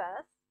save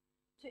us,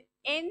 to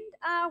end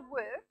our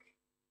work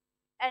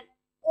and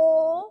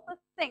all the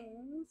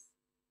things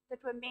that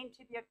were meant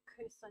to be a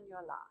curse on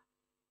your life.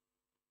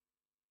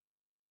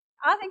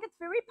 I think it's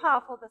very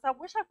powerful, this. I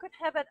wish I could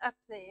have it up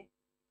there.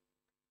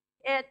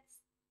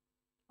 It's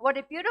what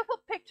a beautiful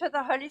picture.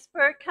 The Holy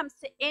Spirit comes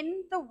to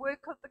end the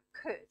work of the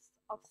curse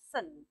of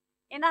sin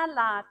in our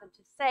lives and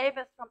to save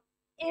us from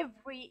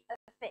every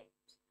effect.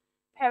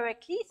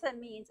 Parakleta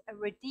means a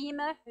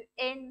redeemer who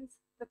ends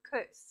the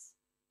curse.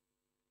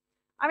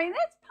 I mean,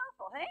 that's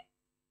powerful, hey?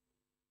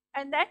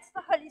 And that's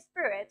the Holy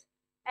Spirit.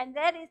 And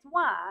that is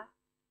why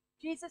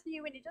Jesus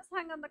knew when He just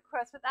hung on the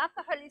cross, without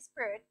the Holy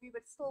Spirit, we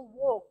would still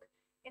walk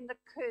in the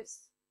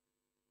curse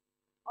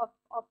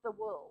of the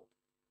world.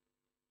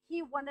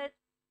 He wanted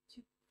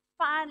to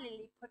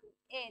finally put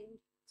an end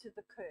to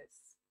the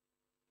curse.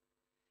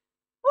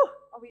 Whew,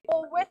 are we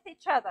all with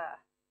each other?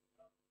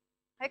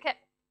 Okay.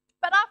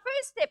 But our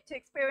first step to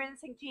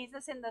experiencing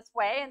Jesus in this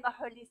way, and the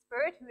Holy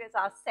Spirit, who is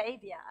our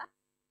Savior,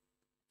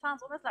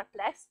 sounds almost like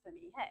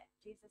blasphemy, hey?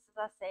 Jesus is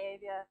our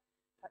Savior,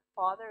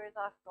 Father is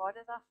our, God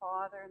is our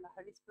Father, and the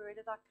Holy Spirit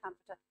is our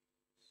Comforter.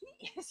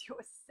 He is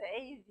your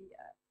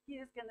Savior. He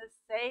is going to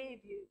save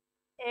you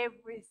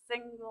every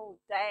single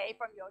day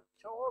from your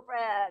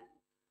children.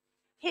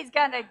 He's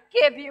going to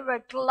give you a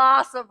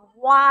glass of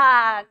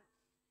wine.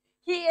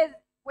 He is,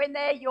 when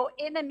they're your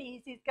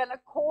enemies, He's going to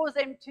cause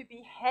them to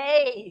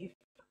behave.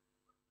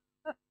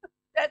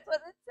 That's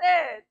what it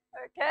says.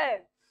 Okay.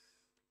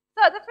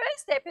 So the first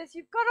step is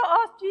you've got to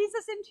ask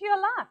Jesus into your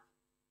life.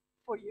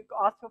 For you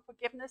ask for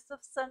forgiveness of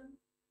sin.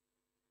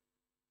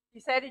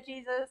 You say to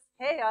Jesus,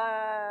 hey,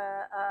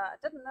 I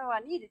didn't know I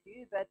needed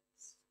you, but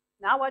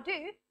now I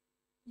do.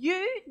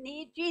 You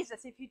need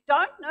Jesus. If you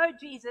don't know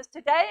Jesus,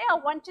 today I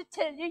want to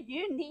tell you,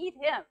 you need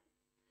Him.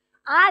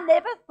 I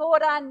never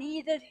thought I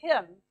needed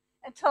Him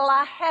until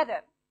I had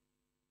Him.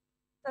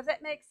 Does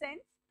that make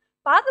sense?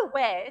 By the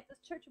way, this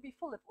church would be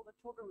full if all the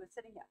children were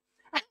sitting here.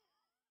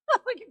 I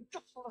think you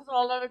just full of a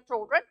lot of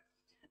children.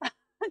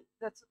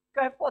 Let's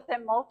go forth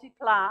and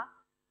multiply.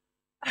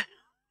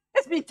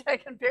 It's been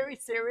taken very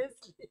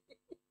seriously.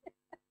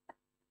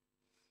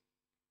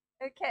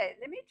 Okay,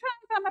 let me try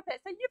and come up here.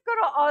 So you've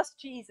got to ask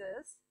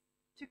Jesus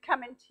to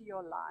come into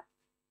your life.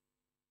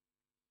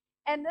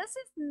 And this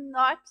is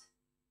not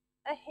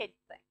a head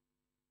thing.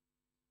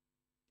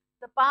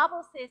 The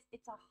Bible says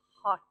it's a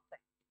heart thing.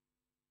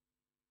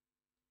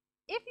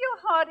 If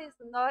your heart is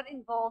not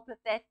involved with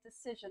that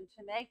decision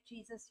to make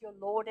Jesus your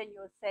Lord and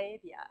your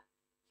Savior,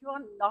 you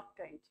are not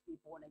going to be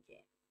born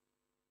again.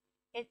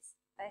 It's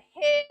a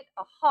head,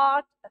 a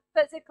heart, a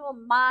physical,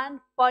 mind,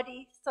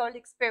 body, soul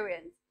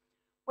experience.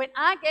 When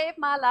I gave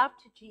my life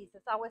to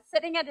Jesus, I was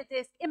sitting at a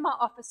desk in my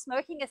office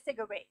smoking a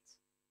cigarette.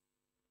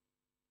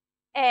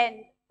 And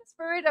the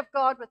Spirit of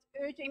God was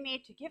urging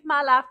me to give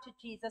my life to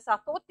Jesus. I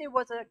thought there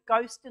was a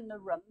ghost in the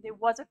room. There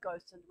was a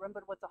ghost in the room,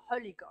 but it was the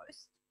Holy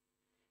Ghost.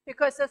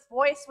 Because this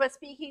voice was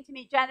speaking to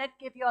me, Janet,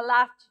 give your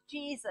life to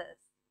Jesus.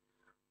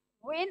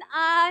 When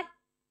I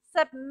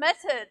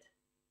submitted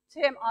to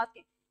Him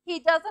asking, He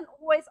doesn't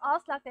always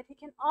ask like that. He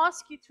can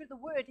ask you through the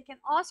Word. He can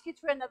ask you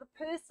through another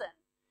person.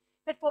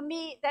 But for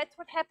me, that's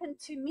what happened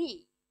to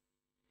me.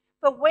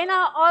 But when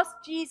I asked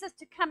Jesus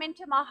to come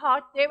into my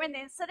heart there and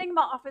then, sitting in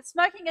my office,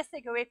 smoking a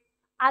cigarette,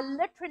 I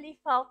literally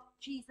felt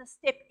Jesus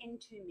step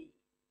into me.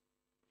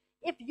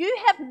 If you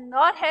have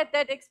not had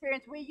that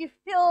experience where you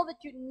feel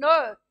that you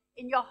know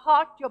in your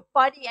heart, your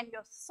body, and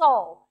your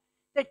soul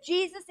that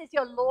Jesus is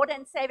your Lord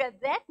and Savior,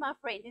 that, my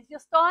friend, is your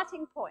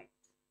starting point.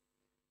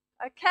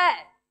 Okay.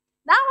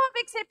 Now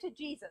I've accepted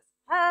Jesus.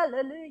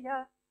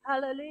 Hallelujah.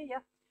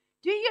 Hallelujah.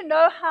 Do you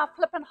know how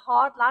flippin'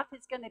 hard life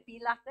is going to be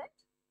like that?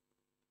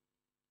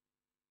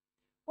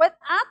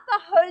 Without the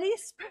Holy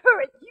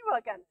Spirit, you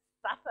are going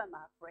to suffer,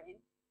 my friend.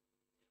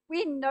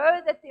 We know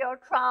that there are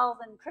trials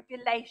and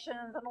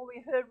tribulations, and all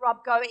we heard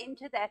Rob go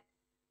into that.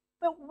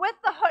 But with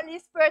the Holy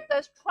Spirit,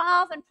 those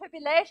trials and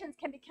tribulations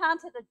can be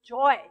counted a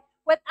joy.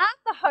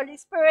 Without the Holy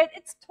Spirit,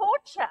 it's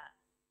torture.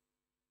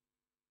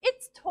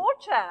 It's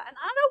torture, and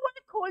I don't want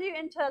to call you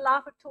into a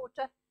life of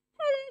torture.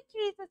 Hello,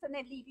 Jesus, and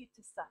then leave you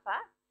to suffer,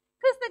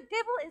 because the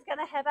devil is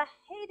going to have a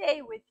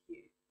heyday with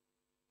you.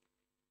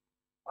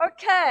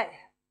 Okay.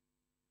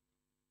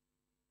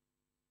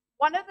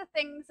 One of the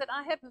things that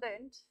I have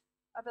learned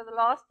over the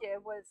last year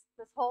was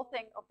this whole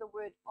thing of the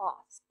word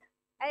ask.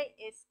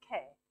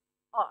 A-S-K,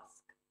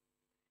 ask.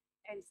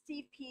 And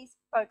Steve P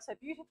spoke so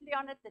beautifully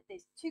on it that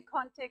there's two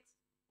contexts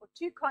or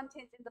two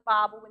contents in the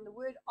Bible when the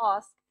word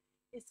ask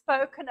is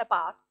spoken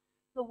about.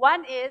 The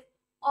one is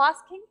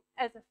asking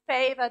as a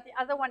favor. The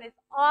other one is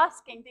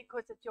asking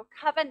because it's your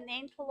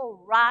covenantal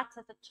right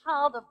as a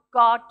child of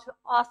God to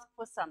ask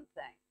for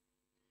something.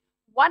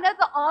 One of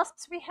the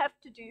asks we have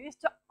to do is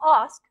to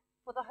ask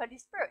for the Holy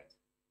Spirit.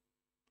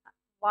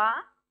 Why?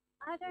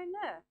 I don't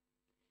know.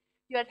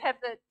 You'd have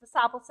the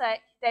disciples say,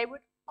 they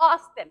would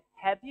ask them,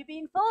 have you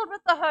been filled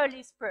with the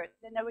Holy Spirit?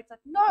 Then they would say,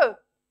 no.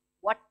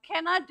 What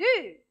can I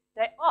do?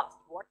 They asked,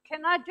 what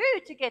can I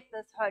do to get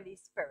this Holy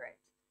Spirit?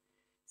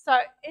 So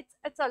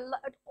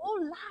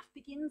all life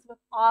begins with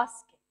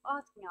asking.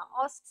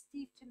 I asked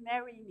Steve to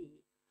marry me.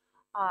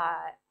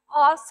 I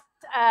asked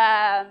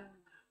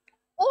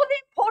all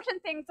the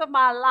important things of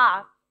my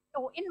life,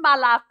 or in my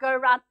life, go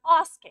around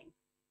asking.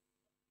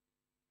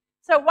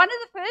 So one of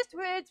the first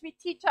words we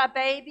teach our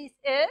babies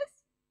is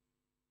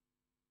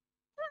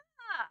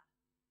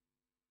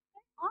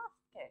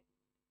ask it.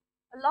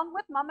 Along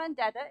with mama and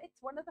dada,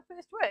 it's one of the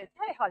first words.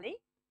 Hey, Holly,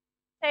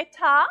 say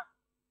ta.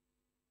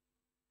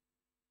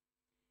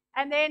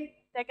 And then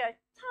they go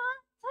ta,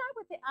 ta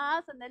with their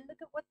eyes, and they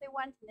look at what they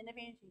want, and then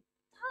eventually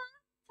ta,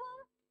 ta,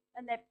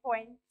 and they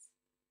point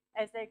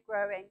as they're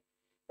growing.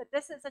 But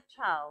this is a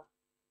child.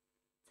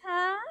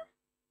 Ta,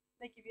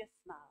 they give you a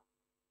smile.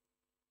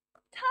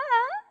 Ta,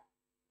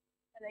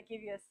 and they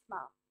give you a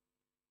smile.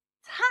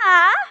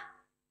 Ta,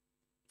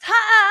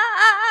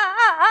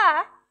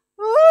 ta,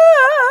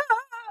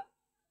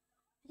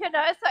 you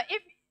know, so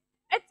if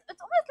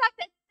it's almost like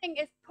that thing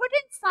is put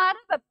inside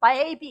of a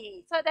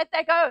baby so that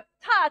they go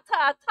ta,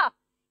 ta, ta.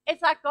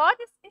 It's like God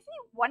is he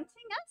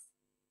wanting us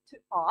to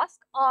ask.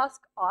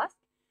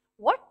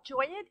 What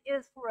joy it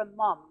is for a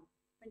mom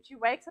when she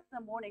wakes up in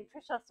the morning.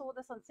 Trisha saw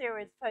this on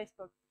Sarah's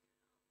Facebook.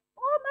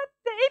 Oh, my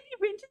baby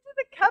went into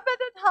the cupboard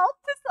and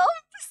helped herself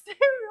to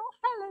cereal.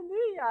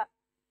 Hallelujah.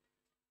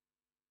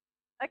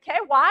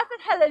 Okay, why is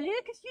it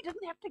hallelujah? Because you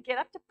didn't have to get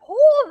up to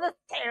pour the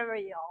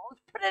cereal,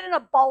 put it in a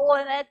bowl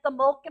and add the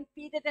milk and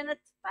feed it in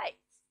its face.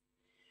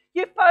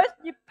 You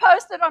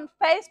post it on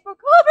Facebook.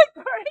 Oh,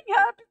 they're growing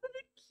up. Isn't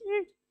it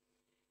cute?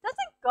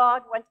 Doesn't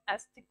God want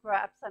us to grow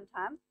up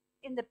sometimes?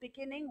 In the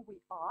beginning,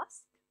 we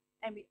ask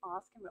and we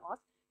ask and we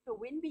ask. But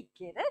when we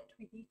get it,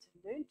 we need to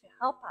learn to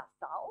help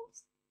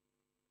ourselves.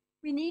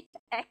 We need to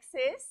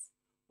access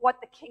what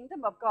the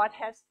kingdom of God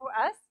has for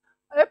us.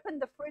 Open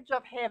the fridge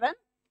of heaven.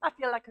 I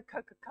feel like a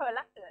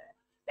Coca-Cola.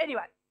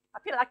 Anyway, I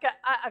feel like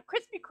a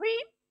Krispy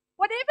Kreme.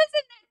 Whatever's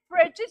in that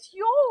fridge is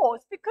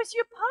yours because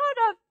you're part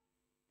of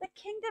the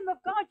kingdom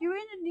of God. You're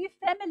in a new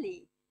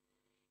family.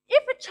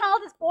 If a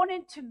child is born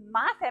into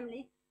my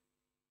family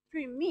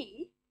through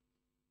me,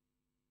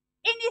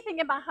 anything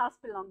in my house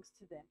belongs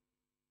to them.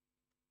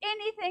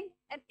 Anything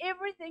and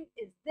everything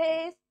is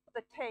theirs for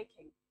the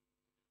taking.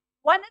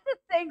 One of the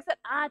things that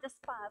I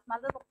despise, my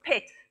little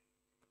pet,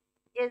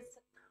 is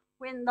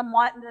when the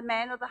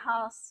man of the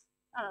house,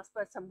 and I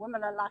suppose some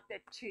women are like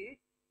that too,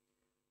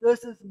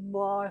 this is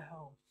my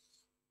house,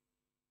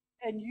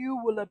 and you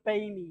will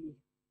obey me.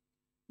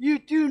 You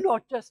do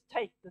not just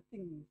take the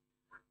things.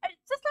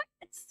 It's just like,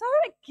 it's so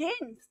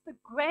against the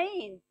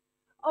grain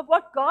of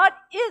what God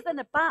is and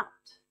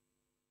about.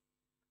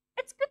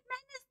 It's good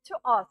manners to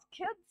ask,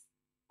 kids.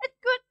 It's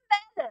good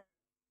manners.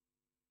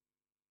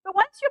 But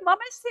once your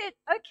mama said,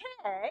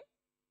 okay,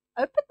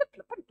 open the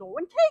flippin' door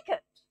and take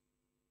it.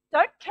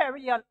 Don't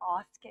carry on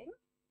asking.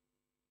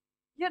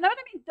 You know what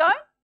I mean?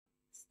 Don't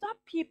stop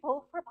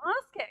people from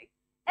asking.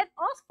 And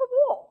ask for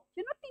more.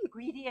 You're not being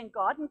greedy in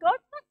God. And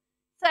God's not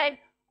saying,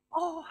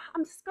 oh,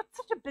 I'm just got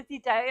such a busy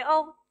day.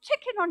 I'll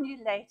check in on you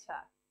later.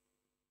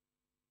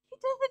 He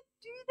doesn't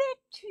do that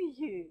to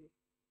you.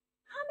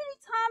 How many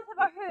times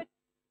have I heard,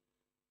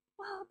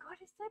 well, God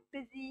is so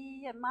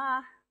busy and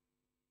my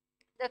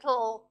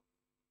little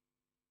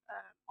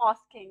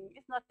asking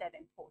is not that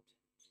important.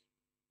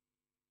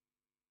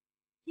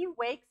 He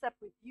wakes up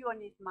with you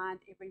on his mind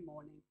every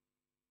morning.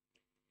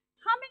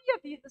 How many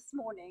of you this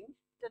morning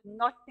did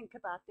not think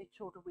about their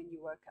children when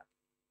you woke up?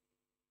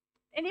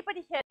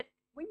 Anybody here,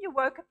 when you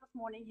woke up this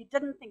morning, you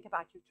didn't think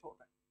about your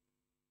children?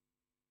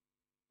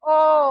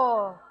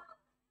 Oh,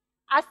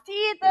 I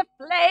see the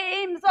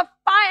flames of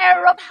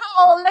fire of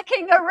hell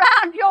licking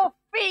around your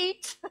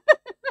feet.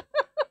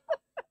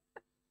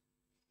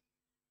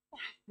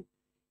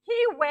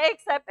 He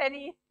wakes up and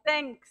he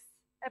thinks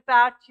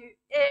about you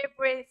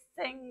every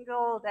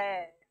single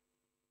day.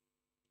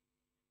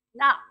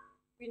 Now,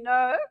 we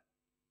know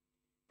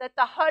that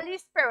the Holy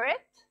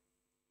Spirit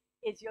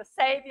is your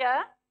Savior.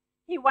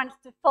 He wants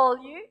to fill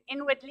you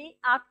inwardly,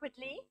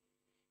 outwardly.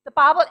 The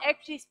Bible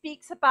actually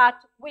speaks about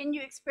when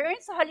you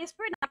experience the Holy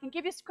Spirit. I can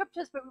give you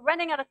scriptures, but we're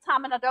running out of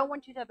time and I don't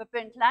want you to have a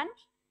burnt lunch.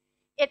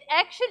 It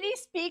actually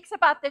speaks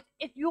about that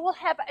you will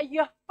have a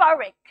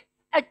euphoric,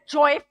 a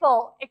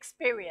joyful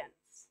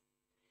experience.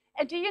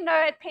 And do you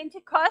know at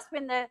Pentecost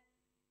when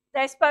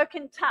they spoke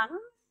in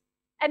tongues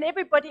and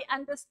everybody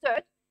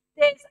understood,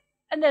 there's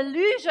an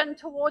allusion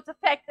towards the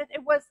fact that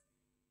it was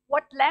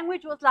what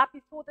language was like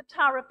before the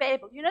Tower of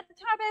Babel. You know the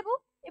Tower of Babel?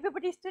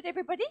 Everybody stood,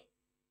 everybody.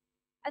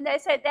 And they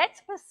said that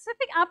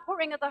specific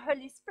outpouring of the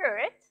Holy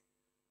Spirit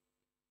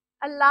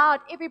allowed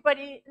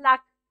everybody,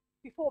 like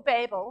before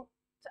Babel,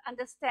 to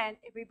understand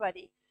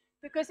everybody.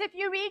 Because if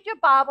you read your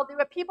Bible, there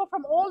were people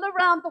from all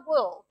around the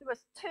world. There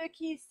was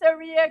Turkey,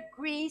 Syria,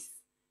 Greece.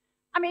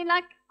 I mean,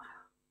 like,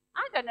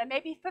 I don't know,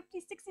 maybe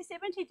 50, 60,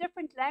 70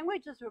 different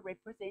languages were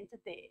represented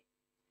there.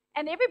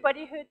 And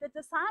everybody heard the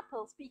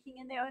disciples speaking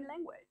in their own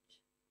language.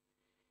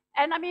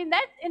 And I mean,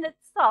 that in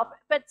itself,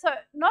 but so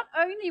not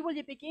only will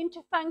you begin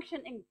to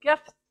function in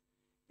gifts,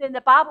 then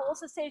the Bible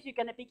also says you're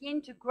going to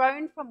begin to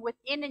groan from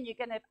within and you're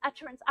going to have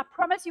utterance. I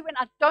promise you, when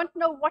I don't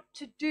know what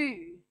to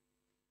do,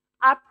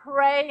 I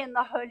pray in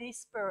the Holy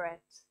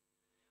Spirit.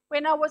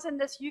 When I was in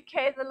this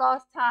UK the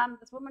last time,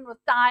 this woman was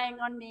dying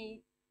on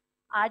me.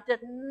 I did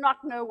not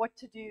know what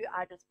to do.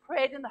 I just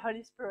prayed in the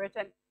Holy Spirit,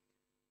 and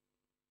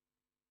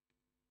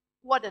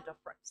what a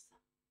difference.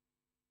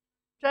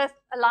 Just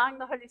allowing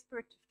the Holy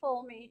Spirit to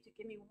fill me, to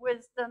give me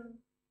wisdom,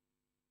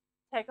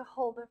 take a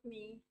hold of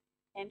me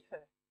and her.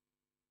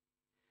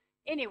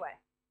 Anyway,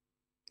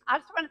 I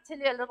just want to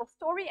tell you a little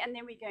story and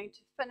then we're going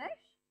to finish.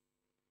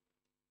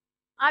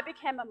 I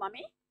became a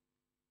mummy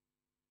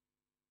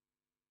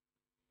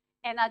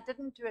and I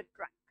didn't do it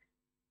drunk.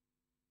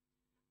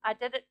 I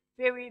did it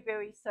very,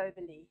 very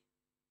soberly.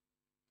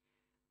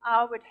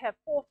 I would have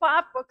 4 or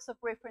 5 books of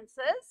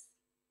references.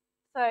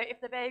 So if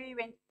the baby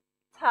went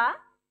ta,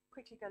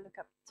 quickly go look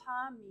up.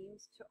 Ta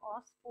means to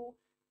ask for.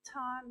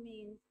 Ta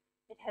means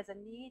it has a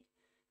need.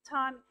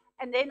 Time,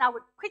 and then I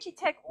would quickly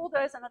take all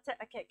those and I'd say,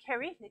 okay,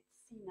 Carrie, let's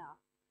see now.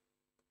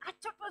 I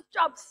took this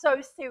job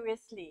so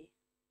seriously.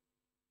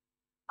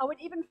 I would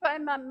even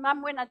phone my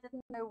mum when I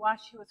didn't know why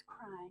she was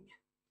crying.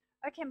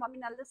 Okay, Mommy,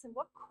 now listen,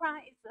 what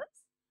cry is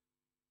this?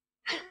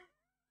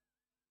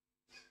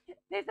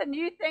 There's a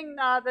new thing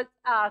now that's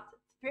out.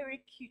 It's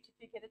very cute if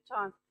you get a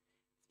chance.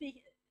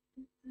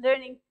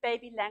 Learning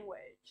baby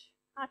language,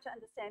 how to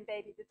understand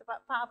baby. There's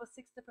about 5 or 6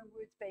 different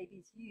words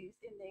babies use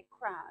in their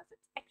cries.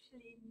 It's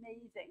actually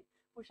amazing.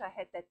 Wish I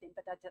had that then,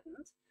 but I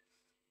didn't.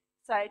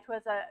 So it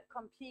was a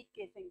complete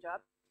guessing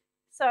job.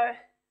 So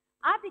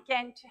I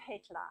began to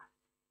hate life.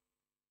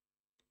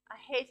 I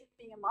hated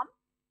being a mom.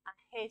 I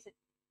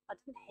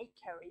didn't hate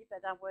Carrie,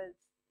 but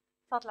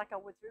felt like I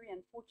was very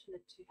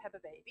unfortunate to have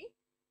a baby.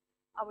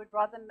 I would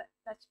rather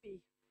much be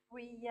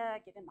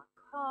freer, get in my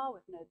car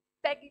with no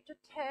baggage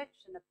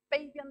attached and a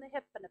baby on the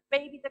hip and a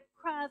baby that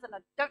cries and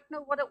I don't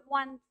know what it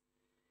wants.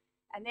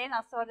 And then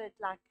I started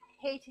like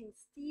hating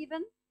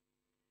Stephen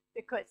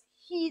because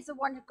he's the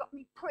one who got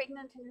me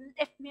pregnant and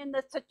left me in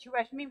this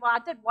situation. Meanwhile,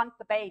 I did want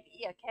the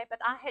baby, okay,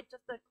 but I had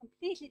just a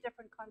completely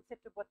different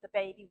concept of what the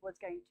baby was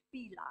going to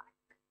be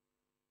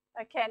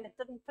like, okay, and it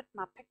didn't fit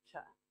my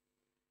picture.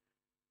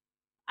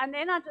 And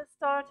then I just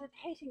started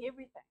hating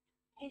everything,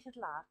 hated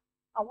life.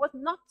 I was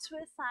not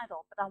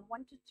suicidal, but I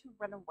wanted to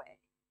run away.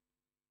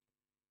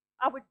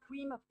 I would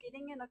dream of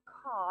getting in a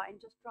car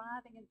and just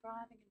driving and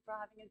driving and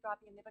driving and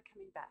driving and never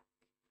coming back.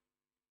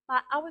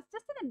 But I was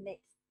just in a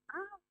mess.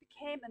 I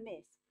became a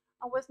mess.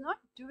 I was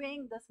not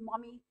doing this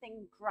mommy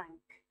thing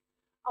drunk.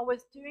 I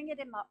was doing it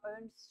in my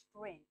own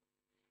strength.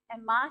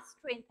 And my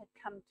strength had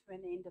come to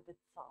an end of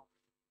itself.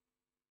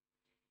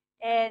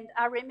 And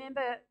I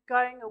remember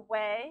going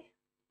away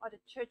at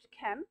a church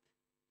camp.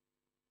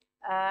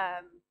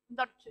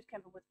 Not a church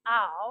camp, it was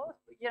ours.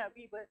 You know,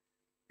 we were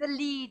the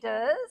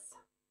leaders.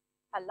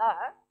 Hello.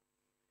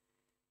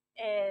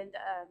 And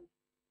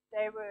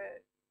they were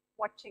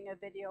watching a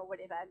video or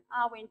whatever. And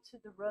I went to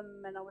the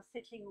room and I was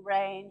settling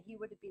Rain. He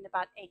would have been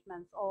about 8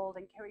 months old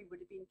and Carrie would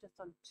have been just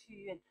on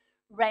 2. And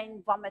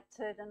Rain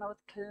vomited and I was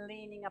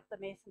cleaning up the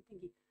mess and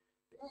thinking,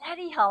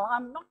 bloody hell,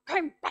 I'm not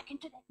going back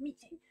into that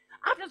meeting.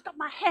 I've just got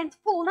my hands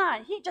full now.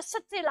 And he just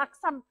sits there like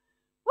some,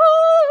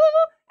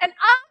 woo! And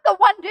I'm the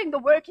one doing the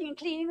working and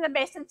cleaning the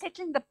mess and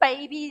settling the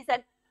babies.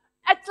 And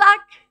it's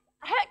like,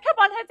 hey, come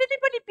on, has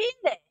anybody been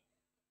there?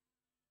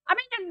 I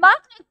mean, it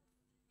might,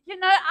 you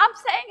know, I'm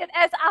saying it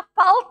as I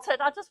felt it.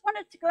 I just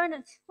wanted to go in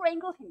and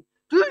strangle him.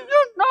 Do you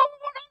know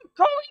what I'm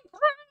going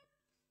through?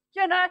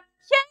 You know,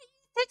 here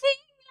he's sitting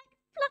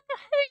like a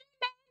holy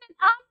man,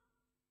 and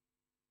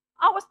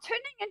I was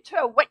turning into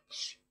a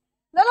witch.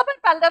 Little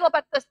bit by little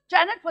bit, this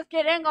Janet was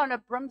getting on a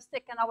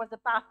broomstick and I was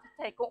about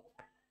to take off.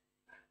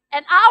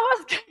 And I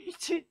was going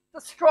to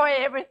destroy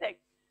everything.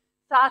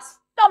 So I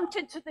stomped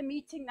into the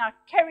meeting. Now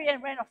Carrie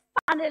and Ren are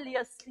finally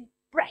asleep,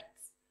 brats.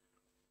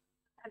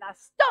 And I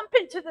stomp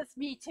into this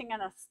meeting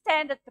and I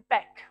stand at the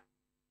back.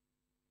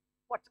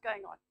 What's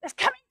going on? It's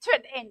coming to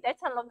an end.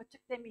 That's how long it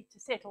took them to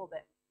settle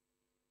them.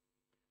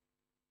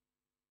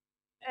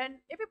 And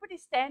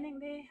everybody's standing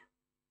there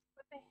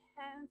with their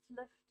hands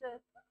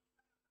lifted.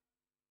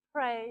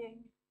 praying,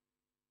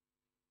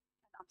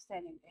 and I'm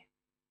standing there.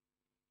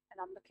 And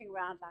I'm looking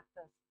around like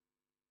this.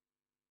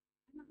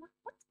 And I'm like,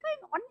 what's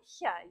going on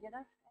here? You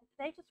know? And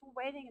they just were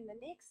waiting, and the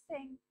next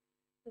thing,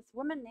 this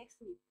woman next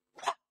to me,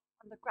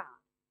 on the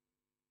ground.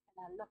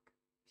 And I look.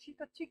 She's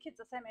got 2 kids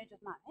the same age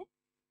as mine.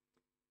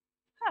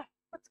 Huh,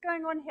 what's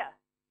going on here?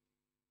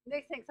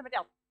 Next thing, somebody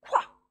else,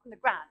 on the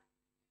ground.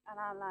 And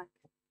I'm like,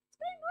 what's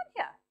going on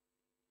here?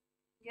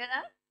 You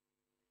know?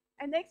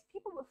 And next,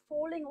 people were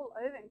falling all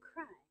over and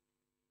crying.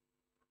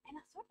 And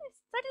I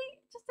suddenly,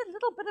 just a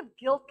little bit of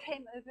guilt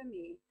came over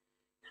me.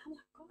 I'm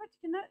like, God,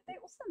 you know, they're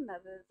also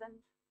mothers, and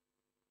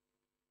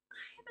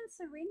I haven't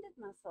surrendered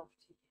myself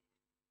to you.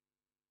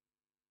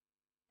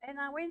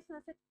 And I went and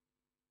I said,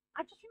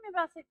 I just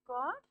remember I said,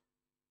 God,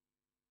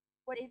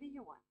 whatever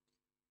you want,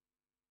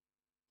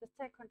 just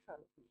take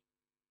control of me.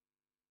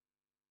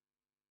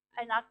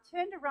 And I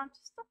turned around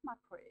to stop my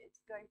prayers,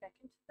 going back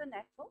into the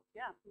natural,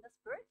 in the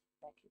spirit,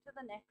 back into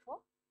the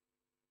natural,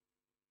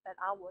 that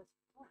I was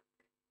drunk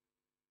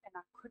and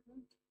I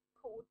couldn't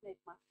coordinate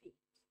my feet.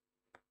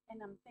 And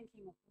I'm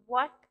thinking,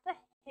 what the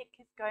heck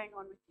is going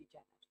on with you,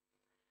 Janet?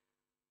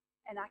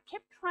 And I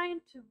kept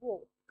trying to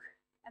walk,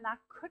 and I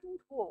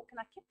couldn't walk, and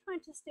I kept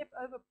trying to step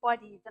over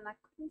bodies, and I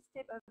couldn't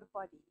step over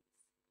bodies.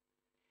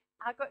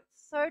 I got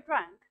so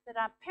drunk that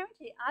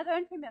apparently I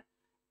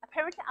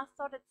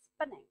started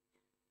spinning.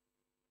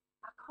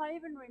 I can't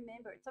even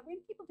remember it. So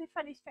when people do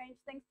funny, strange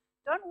things,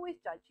 don't always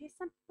judge. Yes,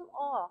 some people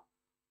are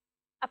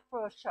up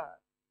for a show.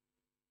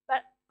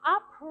 But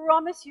I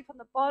promise you from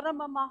the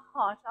bottom of my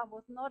heart, I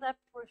was not up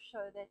for a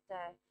show that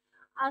day.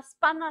 I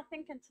spun, I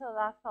think, until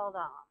I fell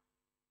down.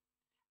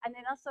 And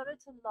then I started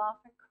to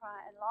laugh and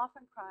cry and laugh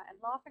and cry and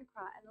laugh and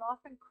cry and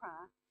laugh and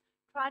cry.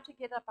 Tried to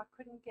get up, I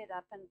couldn't get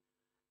up. And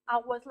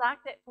I was like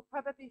that for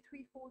probably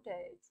 3-4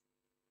 days.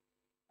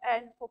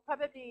 And for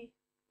probably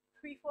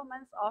 3-4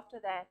 months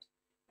after that,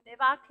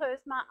 whenever I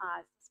closed my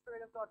eyes, the Spirit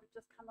of God would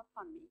just come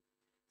upon me.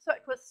 So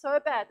it was so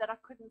bad that I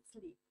couldn't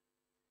sleep.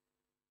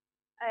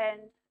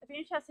 And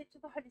eventually I said to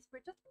the Holy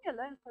Spirit, just leave me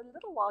alone for a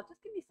little while. Just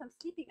give me some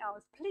sleeping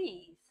hours,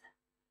 please.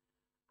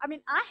 I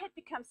mean, I had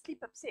become sleep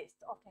obsessed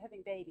after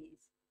having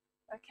babies.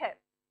 Okay.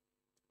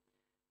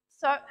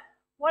 So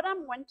what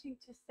I'm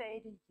wanting to say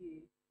to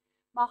you,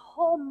 my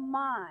whole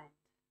mind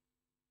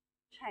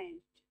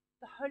changed.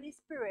 The Holy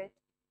Spirit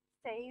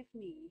saved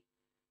me.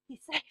 He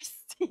saved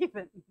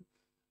Stephen.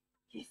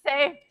 He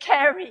saved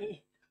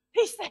Carrie.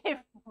 He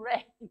saved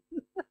Rain.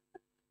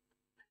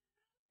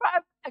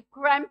 From a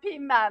grumpy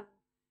mum,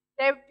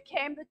 they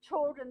became the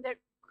children that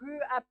grew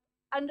up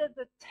under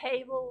the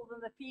tables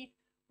and the feet.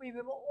 We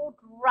were all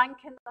drunk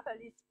in the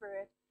Holy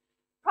Spirit,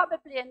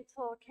 probably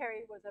until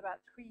Carrie was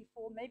about 3,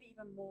 4, maybe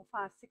even more,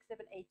 5, 6,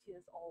 7, 8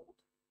 years old.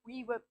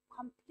 We were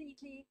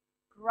completely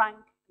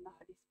drunk in the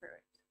Holy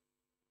Spirit.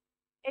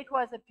 It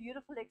was a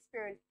beautiful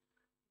experience.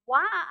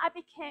 Why I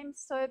became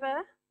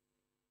sober,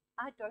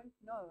 I don't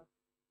know.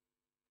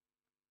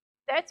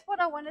 That's what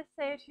I want to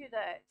say to you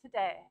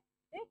today.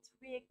 Let's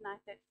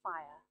reignite that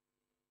fire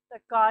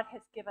that God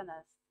has given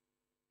us.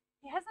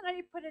 He hasn't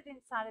only put it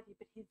inside of you,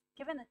 but He's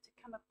given it to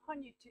come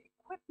upon you, to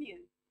equip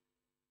you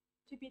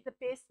to be the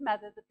best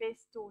mother, the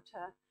best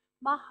daughter.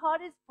 My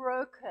heart is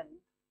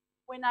broken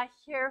when I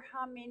hear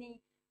how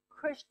many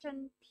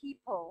Christian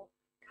people,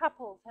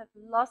 couples, have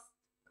lost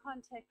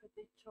contact with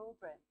their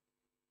children.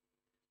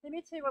 Let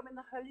me tell you what, when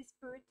the Holy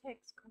Spirit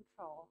takes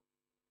control,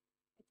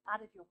 it's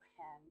out of your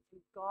hands,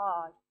 and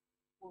God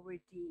will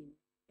redeem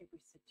every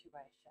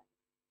situation.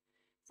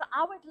 So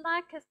I would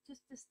like us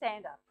just to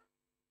stand up.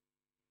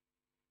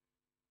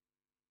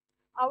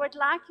 I would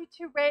like you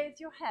to raise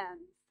your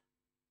hands.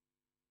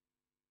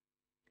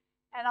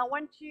 And I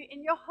want you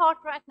in your heart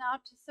right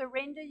now to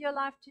surrender your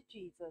life to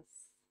Jesus.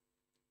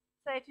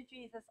 Say to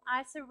Jesus,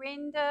 I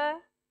surrender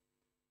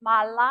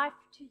my life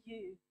to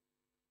you.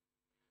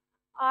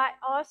 I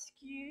ask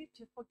you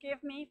to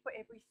forgive me for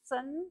every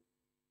sin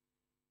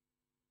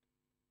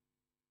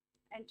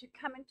and to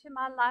come into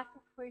my life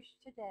afresh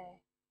today.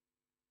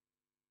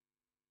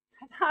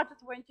 And I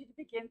just want you to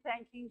begin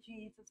thanking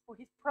Jesus for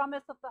His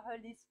promise of the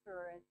Holy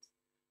Spirit.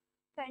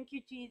 Thank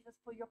you, Jesus,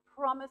 for your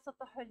promise of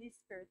the Holy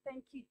Spirit.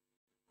 Thank you,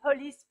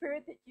 Holy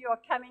Spirit, that you are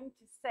coming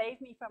to save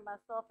me from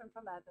myself and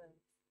from others.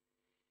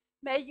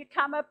 May you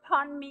come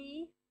upon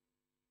me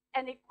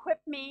and equip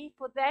me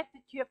for that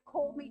you have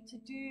called me to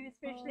do,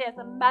 especially as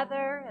a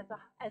mother,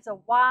 as a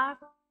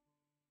wife,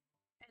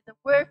 as a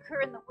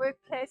worker in the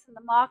workplace, in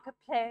the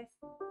marketplace.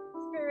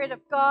 Spirit of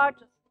God,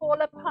 just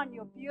fall upon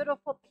your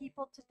beautiful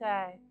people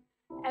today.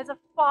 As a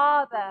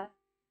father,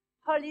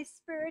 Holy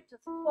Spirit,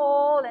 just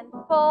fall and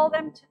fill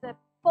them to the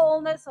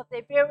fullness of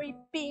their very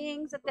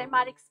beings, that they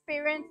might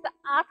experience the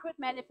outward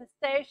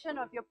manifestation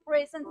of your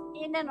presence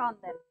in and on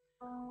them.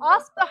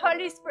 Ask the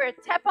Holy Spirit,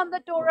 tap on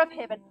the door of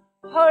heaven.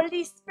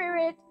 Holy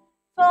Spirit,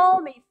 fill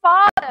me.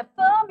 Father,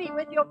 fill me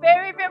with your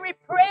very, very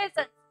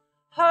presence.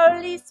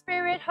 Holy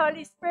Spirit,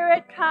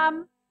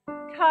 come,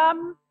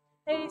 come.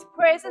 Let His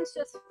presence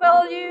just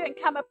fill you and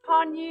come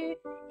upon you,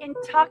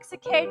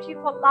 intoxicate you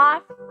for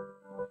life,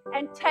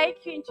 and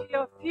take you into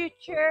your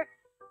future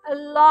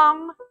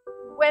along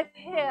with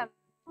him.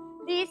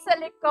 Lisa,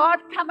 let God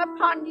come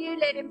upon you.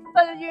 Let him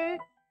fill you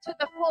to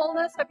the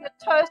fullness of your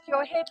toast.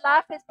 Your head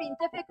life has been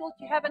difficult.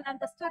 You haven't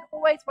understood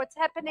always what's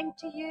happening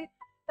to you.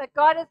 But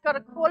God has got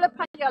a call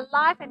upon your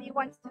life, and he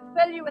wants to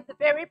fill you with the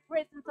very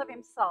presence of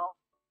himself.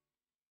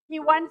 He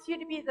wants you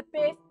to be the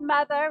best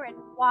mother and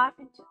wife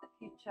into the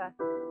future.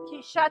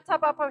 Start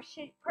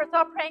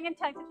praying in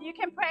tongues. If you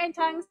can pray in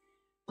tongues,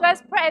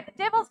 just pray. The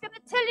devil's going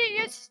to tell you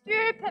you're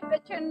stupid,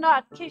 but you're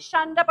not.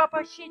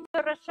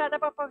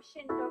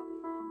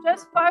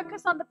 Just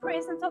focus on the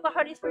presence of the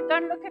Holy Spirit.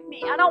 Don't look at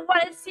me. I don't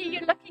want to see you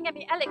looking at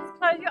me. Alex,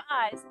 close your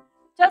eyes.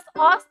 Just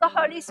ask the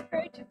Holy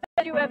Spirit to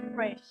fill you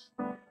afresh,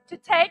 to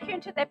take you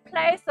into that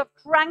place of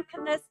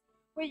drunkenness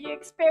where you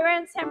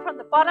experience him from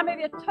the bottom of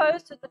your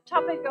toes to the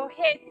top of your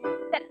head,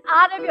 that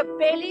out of your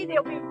belly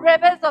there will be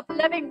rivers of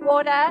living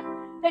water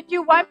that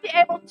you won't be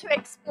able to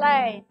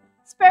explain.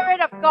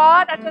 Spirit of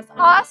God, I just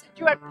ask that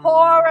you would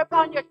pour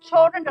upon your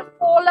children, to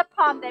fall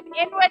upon them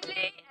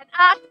inwardly and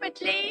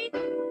outwardly,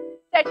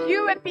 that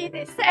you would be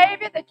their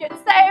Savior, that you'd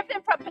save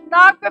them from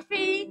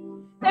pornography,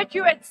 that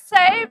you would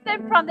save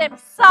them from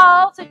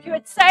themselves, that you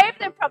would save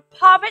them from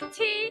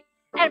poverty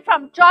and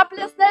from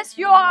joblessness.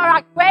 You are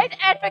our great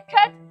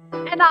advocate,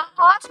 and I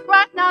ask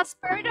right now,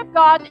 Spirit of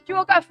God, that you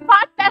will go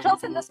fight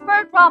battles in the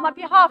spirit realm on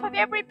behalf of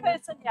every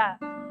person here.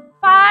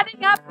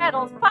 Fighting our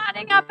battles,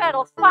 fighting our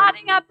battles,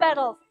 fighting our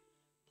battles.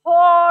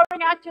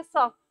 Pouring out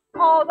yourself.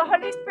 Oh, the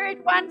Holy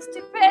Spirit wants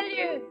to fill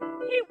you.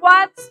 He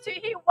wants to,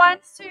 he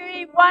wants to,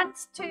 he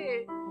wants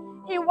to.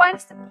 He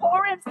wants to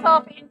pour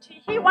himself into you.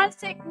 He wants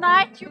to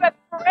ignite you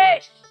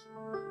afresh.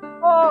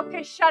 Oh,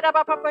 kishada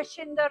baba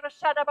bashinda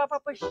rashada baba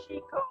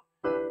bashiko.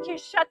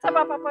 Kishata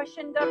baba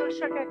bashinda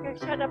rashaka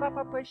kishada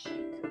baba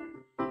bashiko.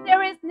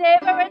 There is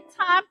never a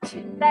time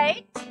too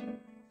late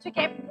to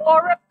get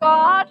more of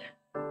God,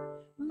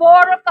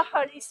 more of the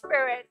Holy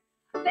Spirit.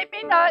 Let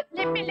me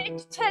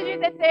tell you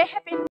that there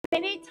have been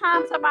many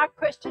times on my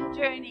Christian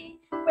journey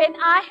when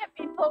I have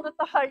been filled with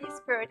the Holy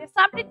Spirit. If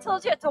somebody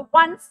tells you it's a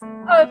once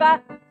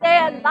over,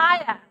 they're a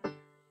liar.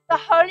 The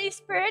Holy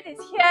Spirit is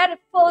here to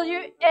fill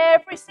you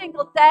every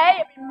single day,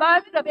 every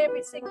moment of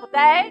every single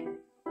day.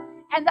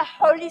 And the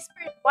Holy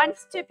Spirit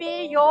wants to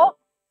be your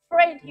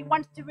friend. He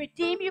wants to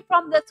redeem you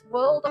from this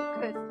world of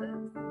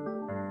curses.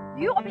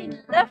 You are being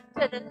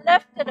lifted and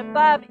lifted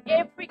above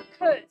every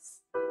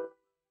curse.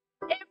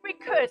 Every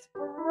curse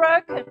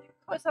broken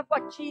because of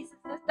what Jesus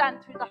has done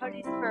through the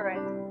Holy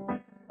Spirit.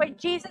 When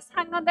Jesus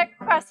hung on that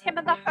cross, him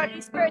and the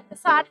Holy Spirit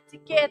decided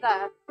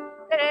together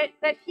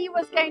that he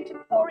was going to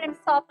pour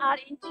himself out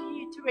into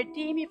you to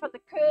redeem you from the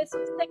curse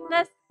of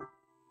sickness,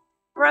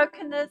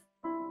 brokenness,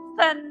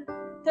 sin,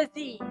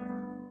 disease.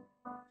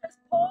 Just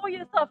pour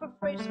yourself a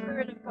fresh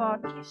Spirit of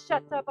God.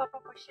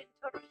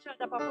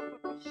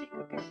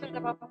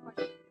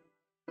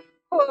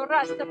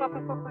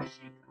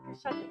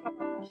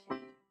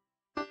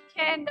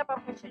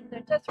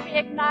 Just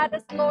reignite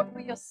us, Lord, for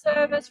your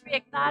service.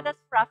 Reignite us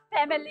for our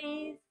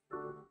families.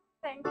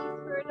 Thank you,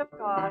 Spirit of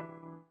God.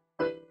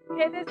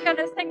 Heather's going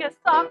to sing a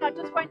song. I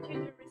just want you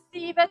to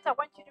receive it. I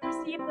want you to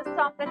receive the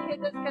song that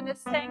Heather's going to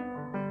sing.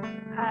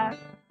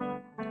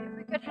 If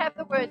we could have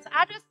the words.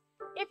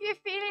 If you're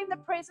feeling the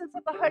presence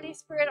of the Holy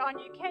Spirit on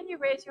you, can you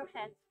raise your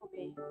hands for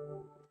me?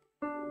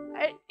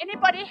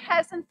 Anybody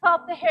hasn't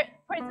felt the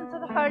presence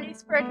of the Holy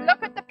Spirit,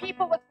 look at the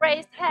people with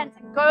raised hands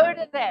and go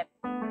to them.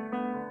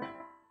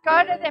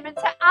 Go to them and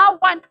say, I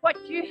want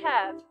what you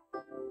have.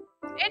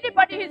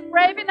 Anybody who's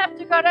brave enough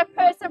to go to a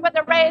person with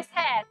a raised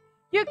hand,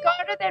 you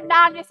go to them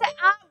now and you say,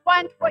 I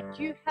want what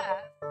you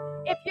have.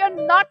 If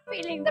you're not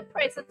feeling the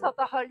presence of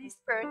the Holy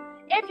Spirit,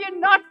 if you're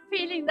not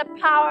feeling the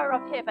power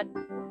of heaven,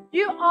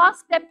 you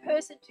ask that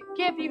person to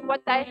give you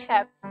what they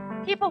have.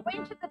 People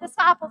went to the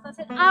disciples and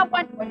said, I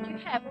want what you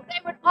have. Or they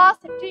would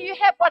ask them, do you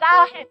have what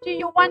I have? Do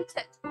you want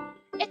it?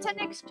 It's an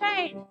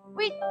exchange.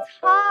 We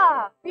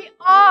tar, we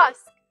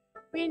ask,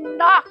 we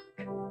knock,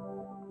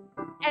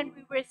 and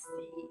we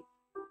receive.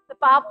 The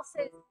Bible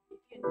says, if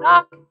you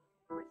knock,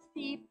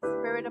 receive the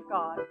Spirit of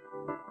God.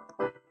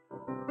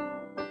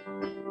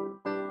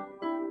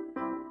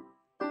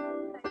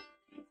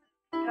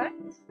 Thank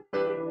you, Jesus.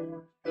 Good.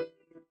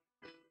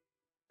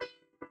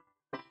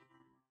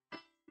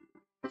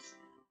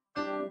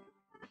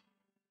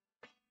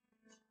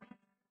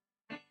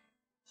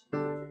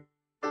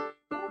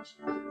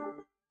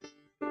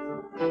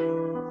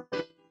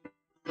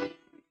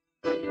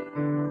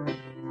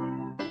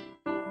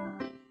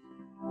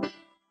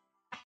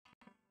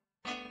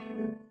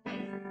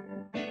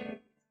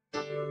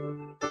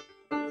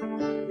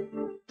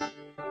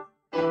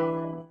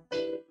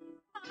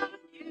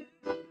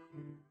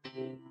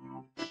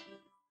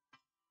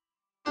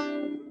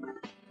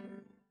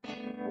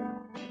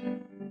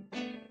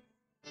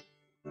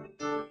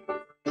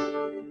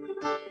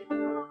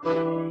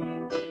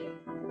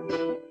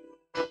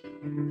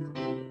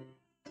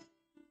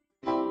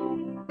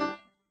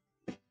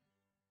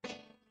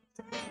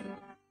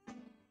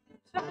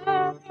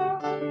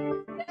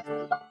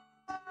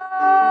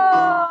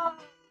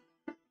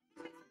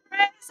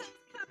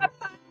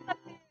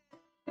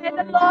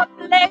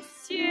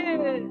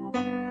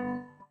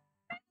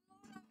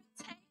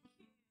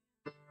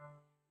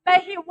 May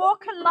He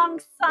walk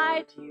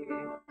alongside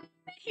you.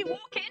 May He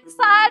walk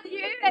inside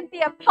you and be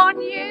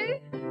upon you.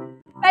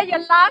 May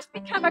your life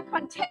become a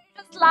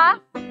contagious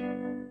life.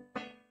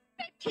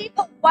 May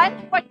people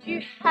want what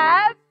you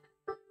have.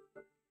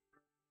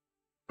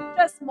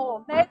 Just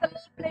more. May the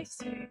Lord bless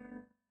you.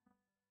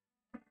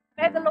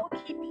 May the Lord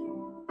keep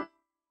you.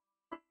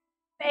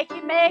 May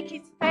He make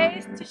His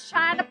face to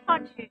shine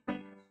upon you.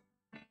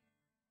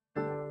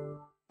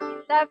 He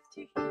loves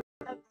you. He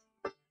loves you.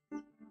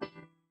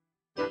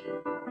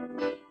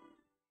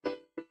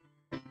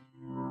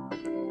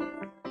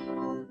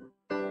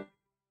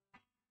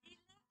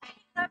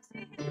 He loves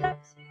you. He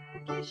loves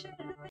you. He should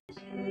love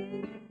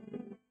you.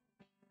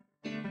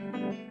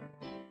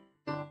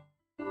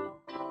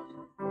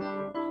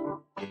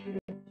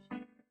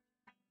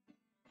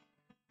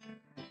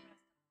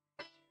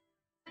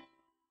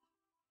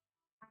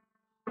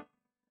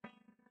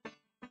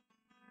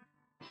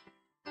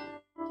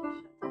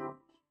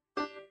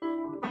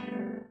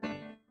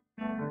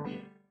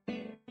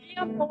 We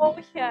are more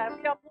here.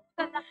 We are more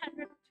than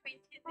 120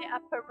 in the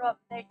upper room.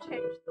 They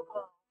changed the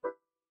world.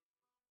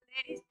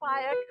 Let His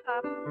fire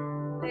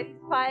come. Let His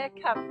fire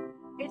come.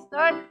 It's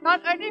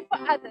not only for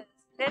others.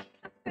 Let it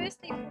come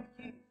firstly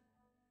for you.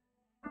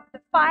 The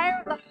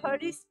fire of the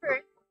Holy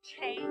Spirit will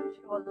change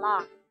your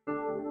life.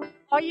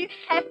 Are you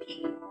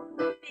happy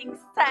being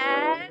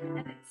sad and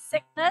in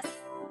sickness?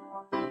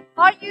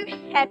 Are you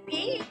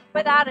happy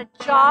without a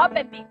job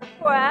and being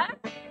poor?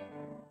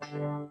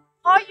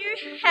 Are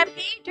you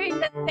happy doing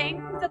the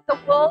things that the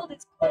world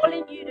is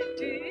calling you to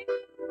do?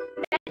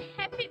 That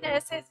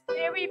happiness is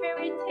very,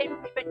 very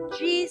temporary, but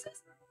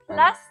Jesus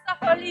plus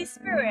the Holy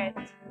Spirit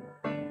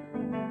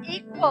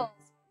equals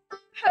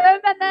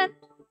permanent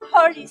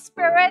Holy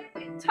Spirit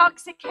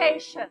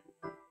intoxication,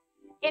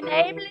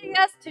 enabling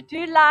us to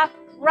do life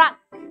drunk,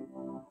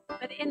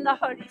 but in the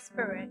Holy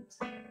Spirit.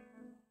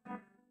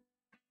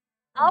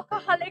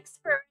 Alcoholic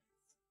spirits,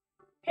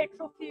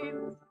 petrol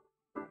fumes,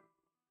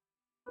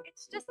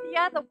 it's just the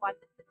other one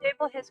that the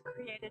devil has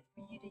created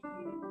for you to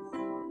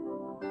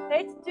use.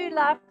 Let's do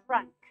life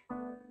drunk.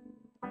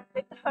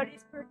 Let the Holy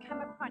Spirit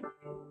come upon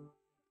you,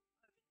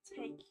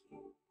 take you,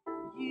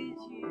 use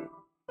you,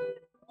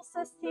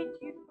 also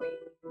set you free.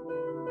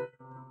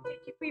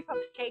 Set you free from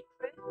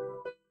hatred,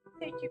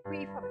 set you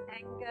free from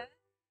anger,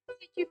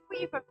 set you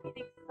free from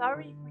feeling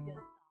sorry for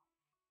yourself.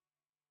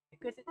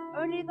 Because it's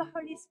only the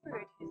Holy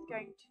Spirit who's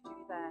going to do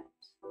that.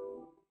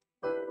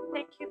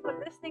 Thank you for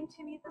listening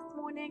to me this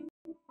morning.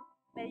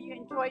 May you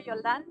enjoy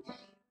your lunch.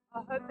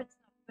 I hope it's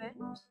not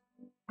burnt.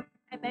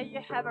 And may you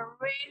have a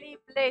really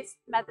blessed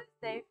Mother's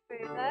Day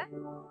further.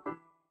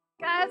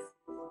 Guys,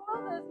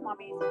 spoil those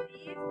mommies,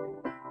 please.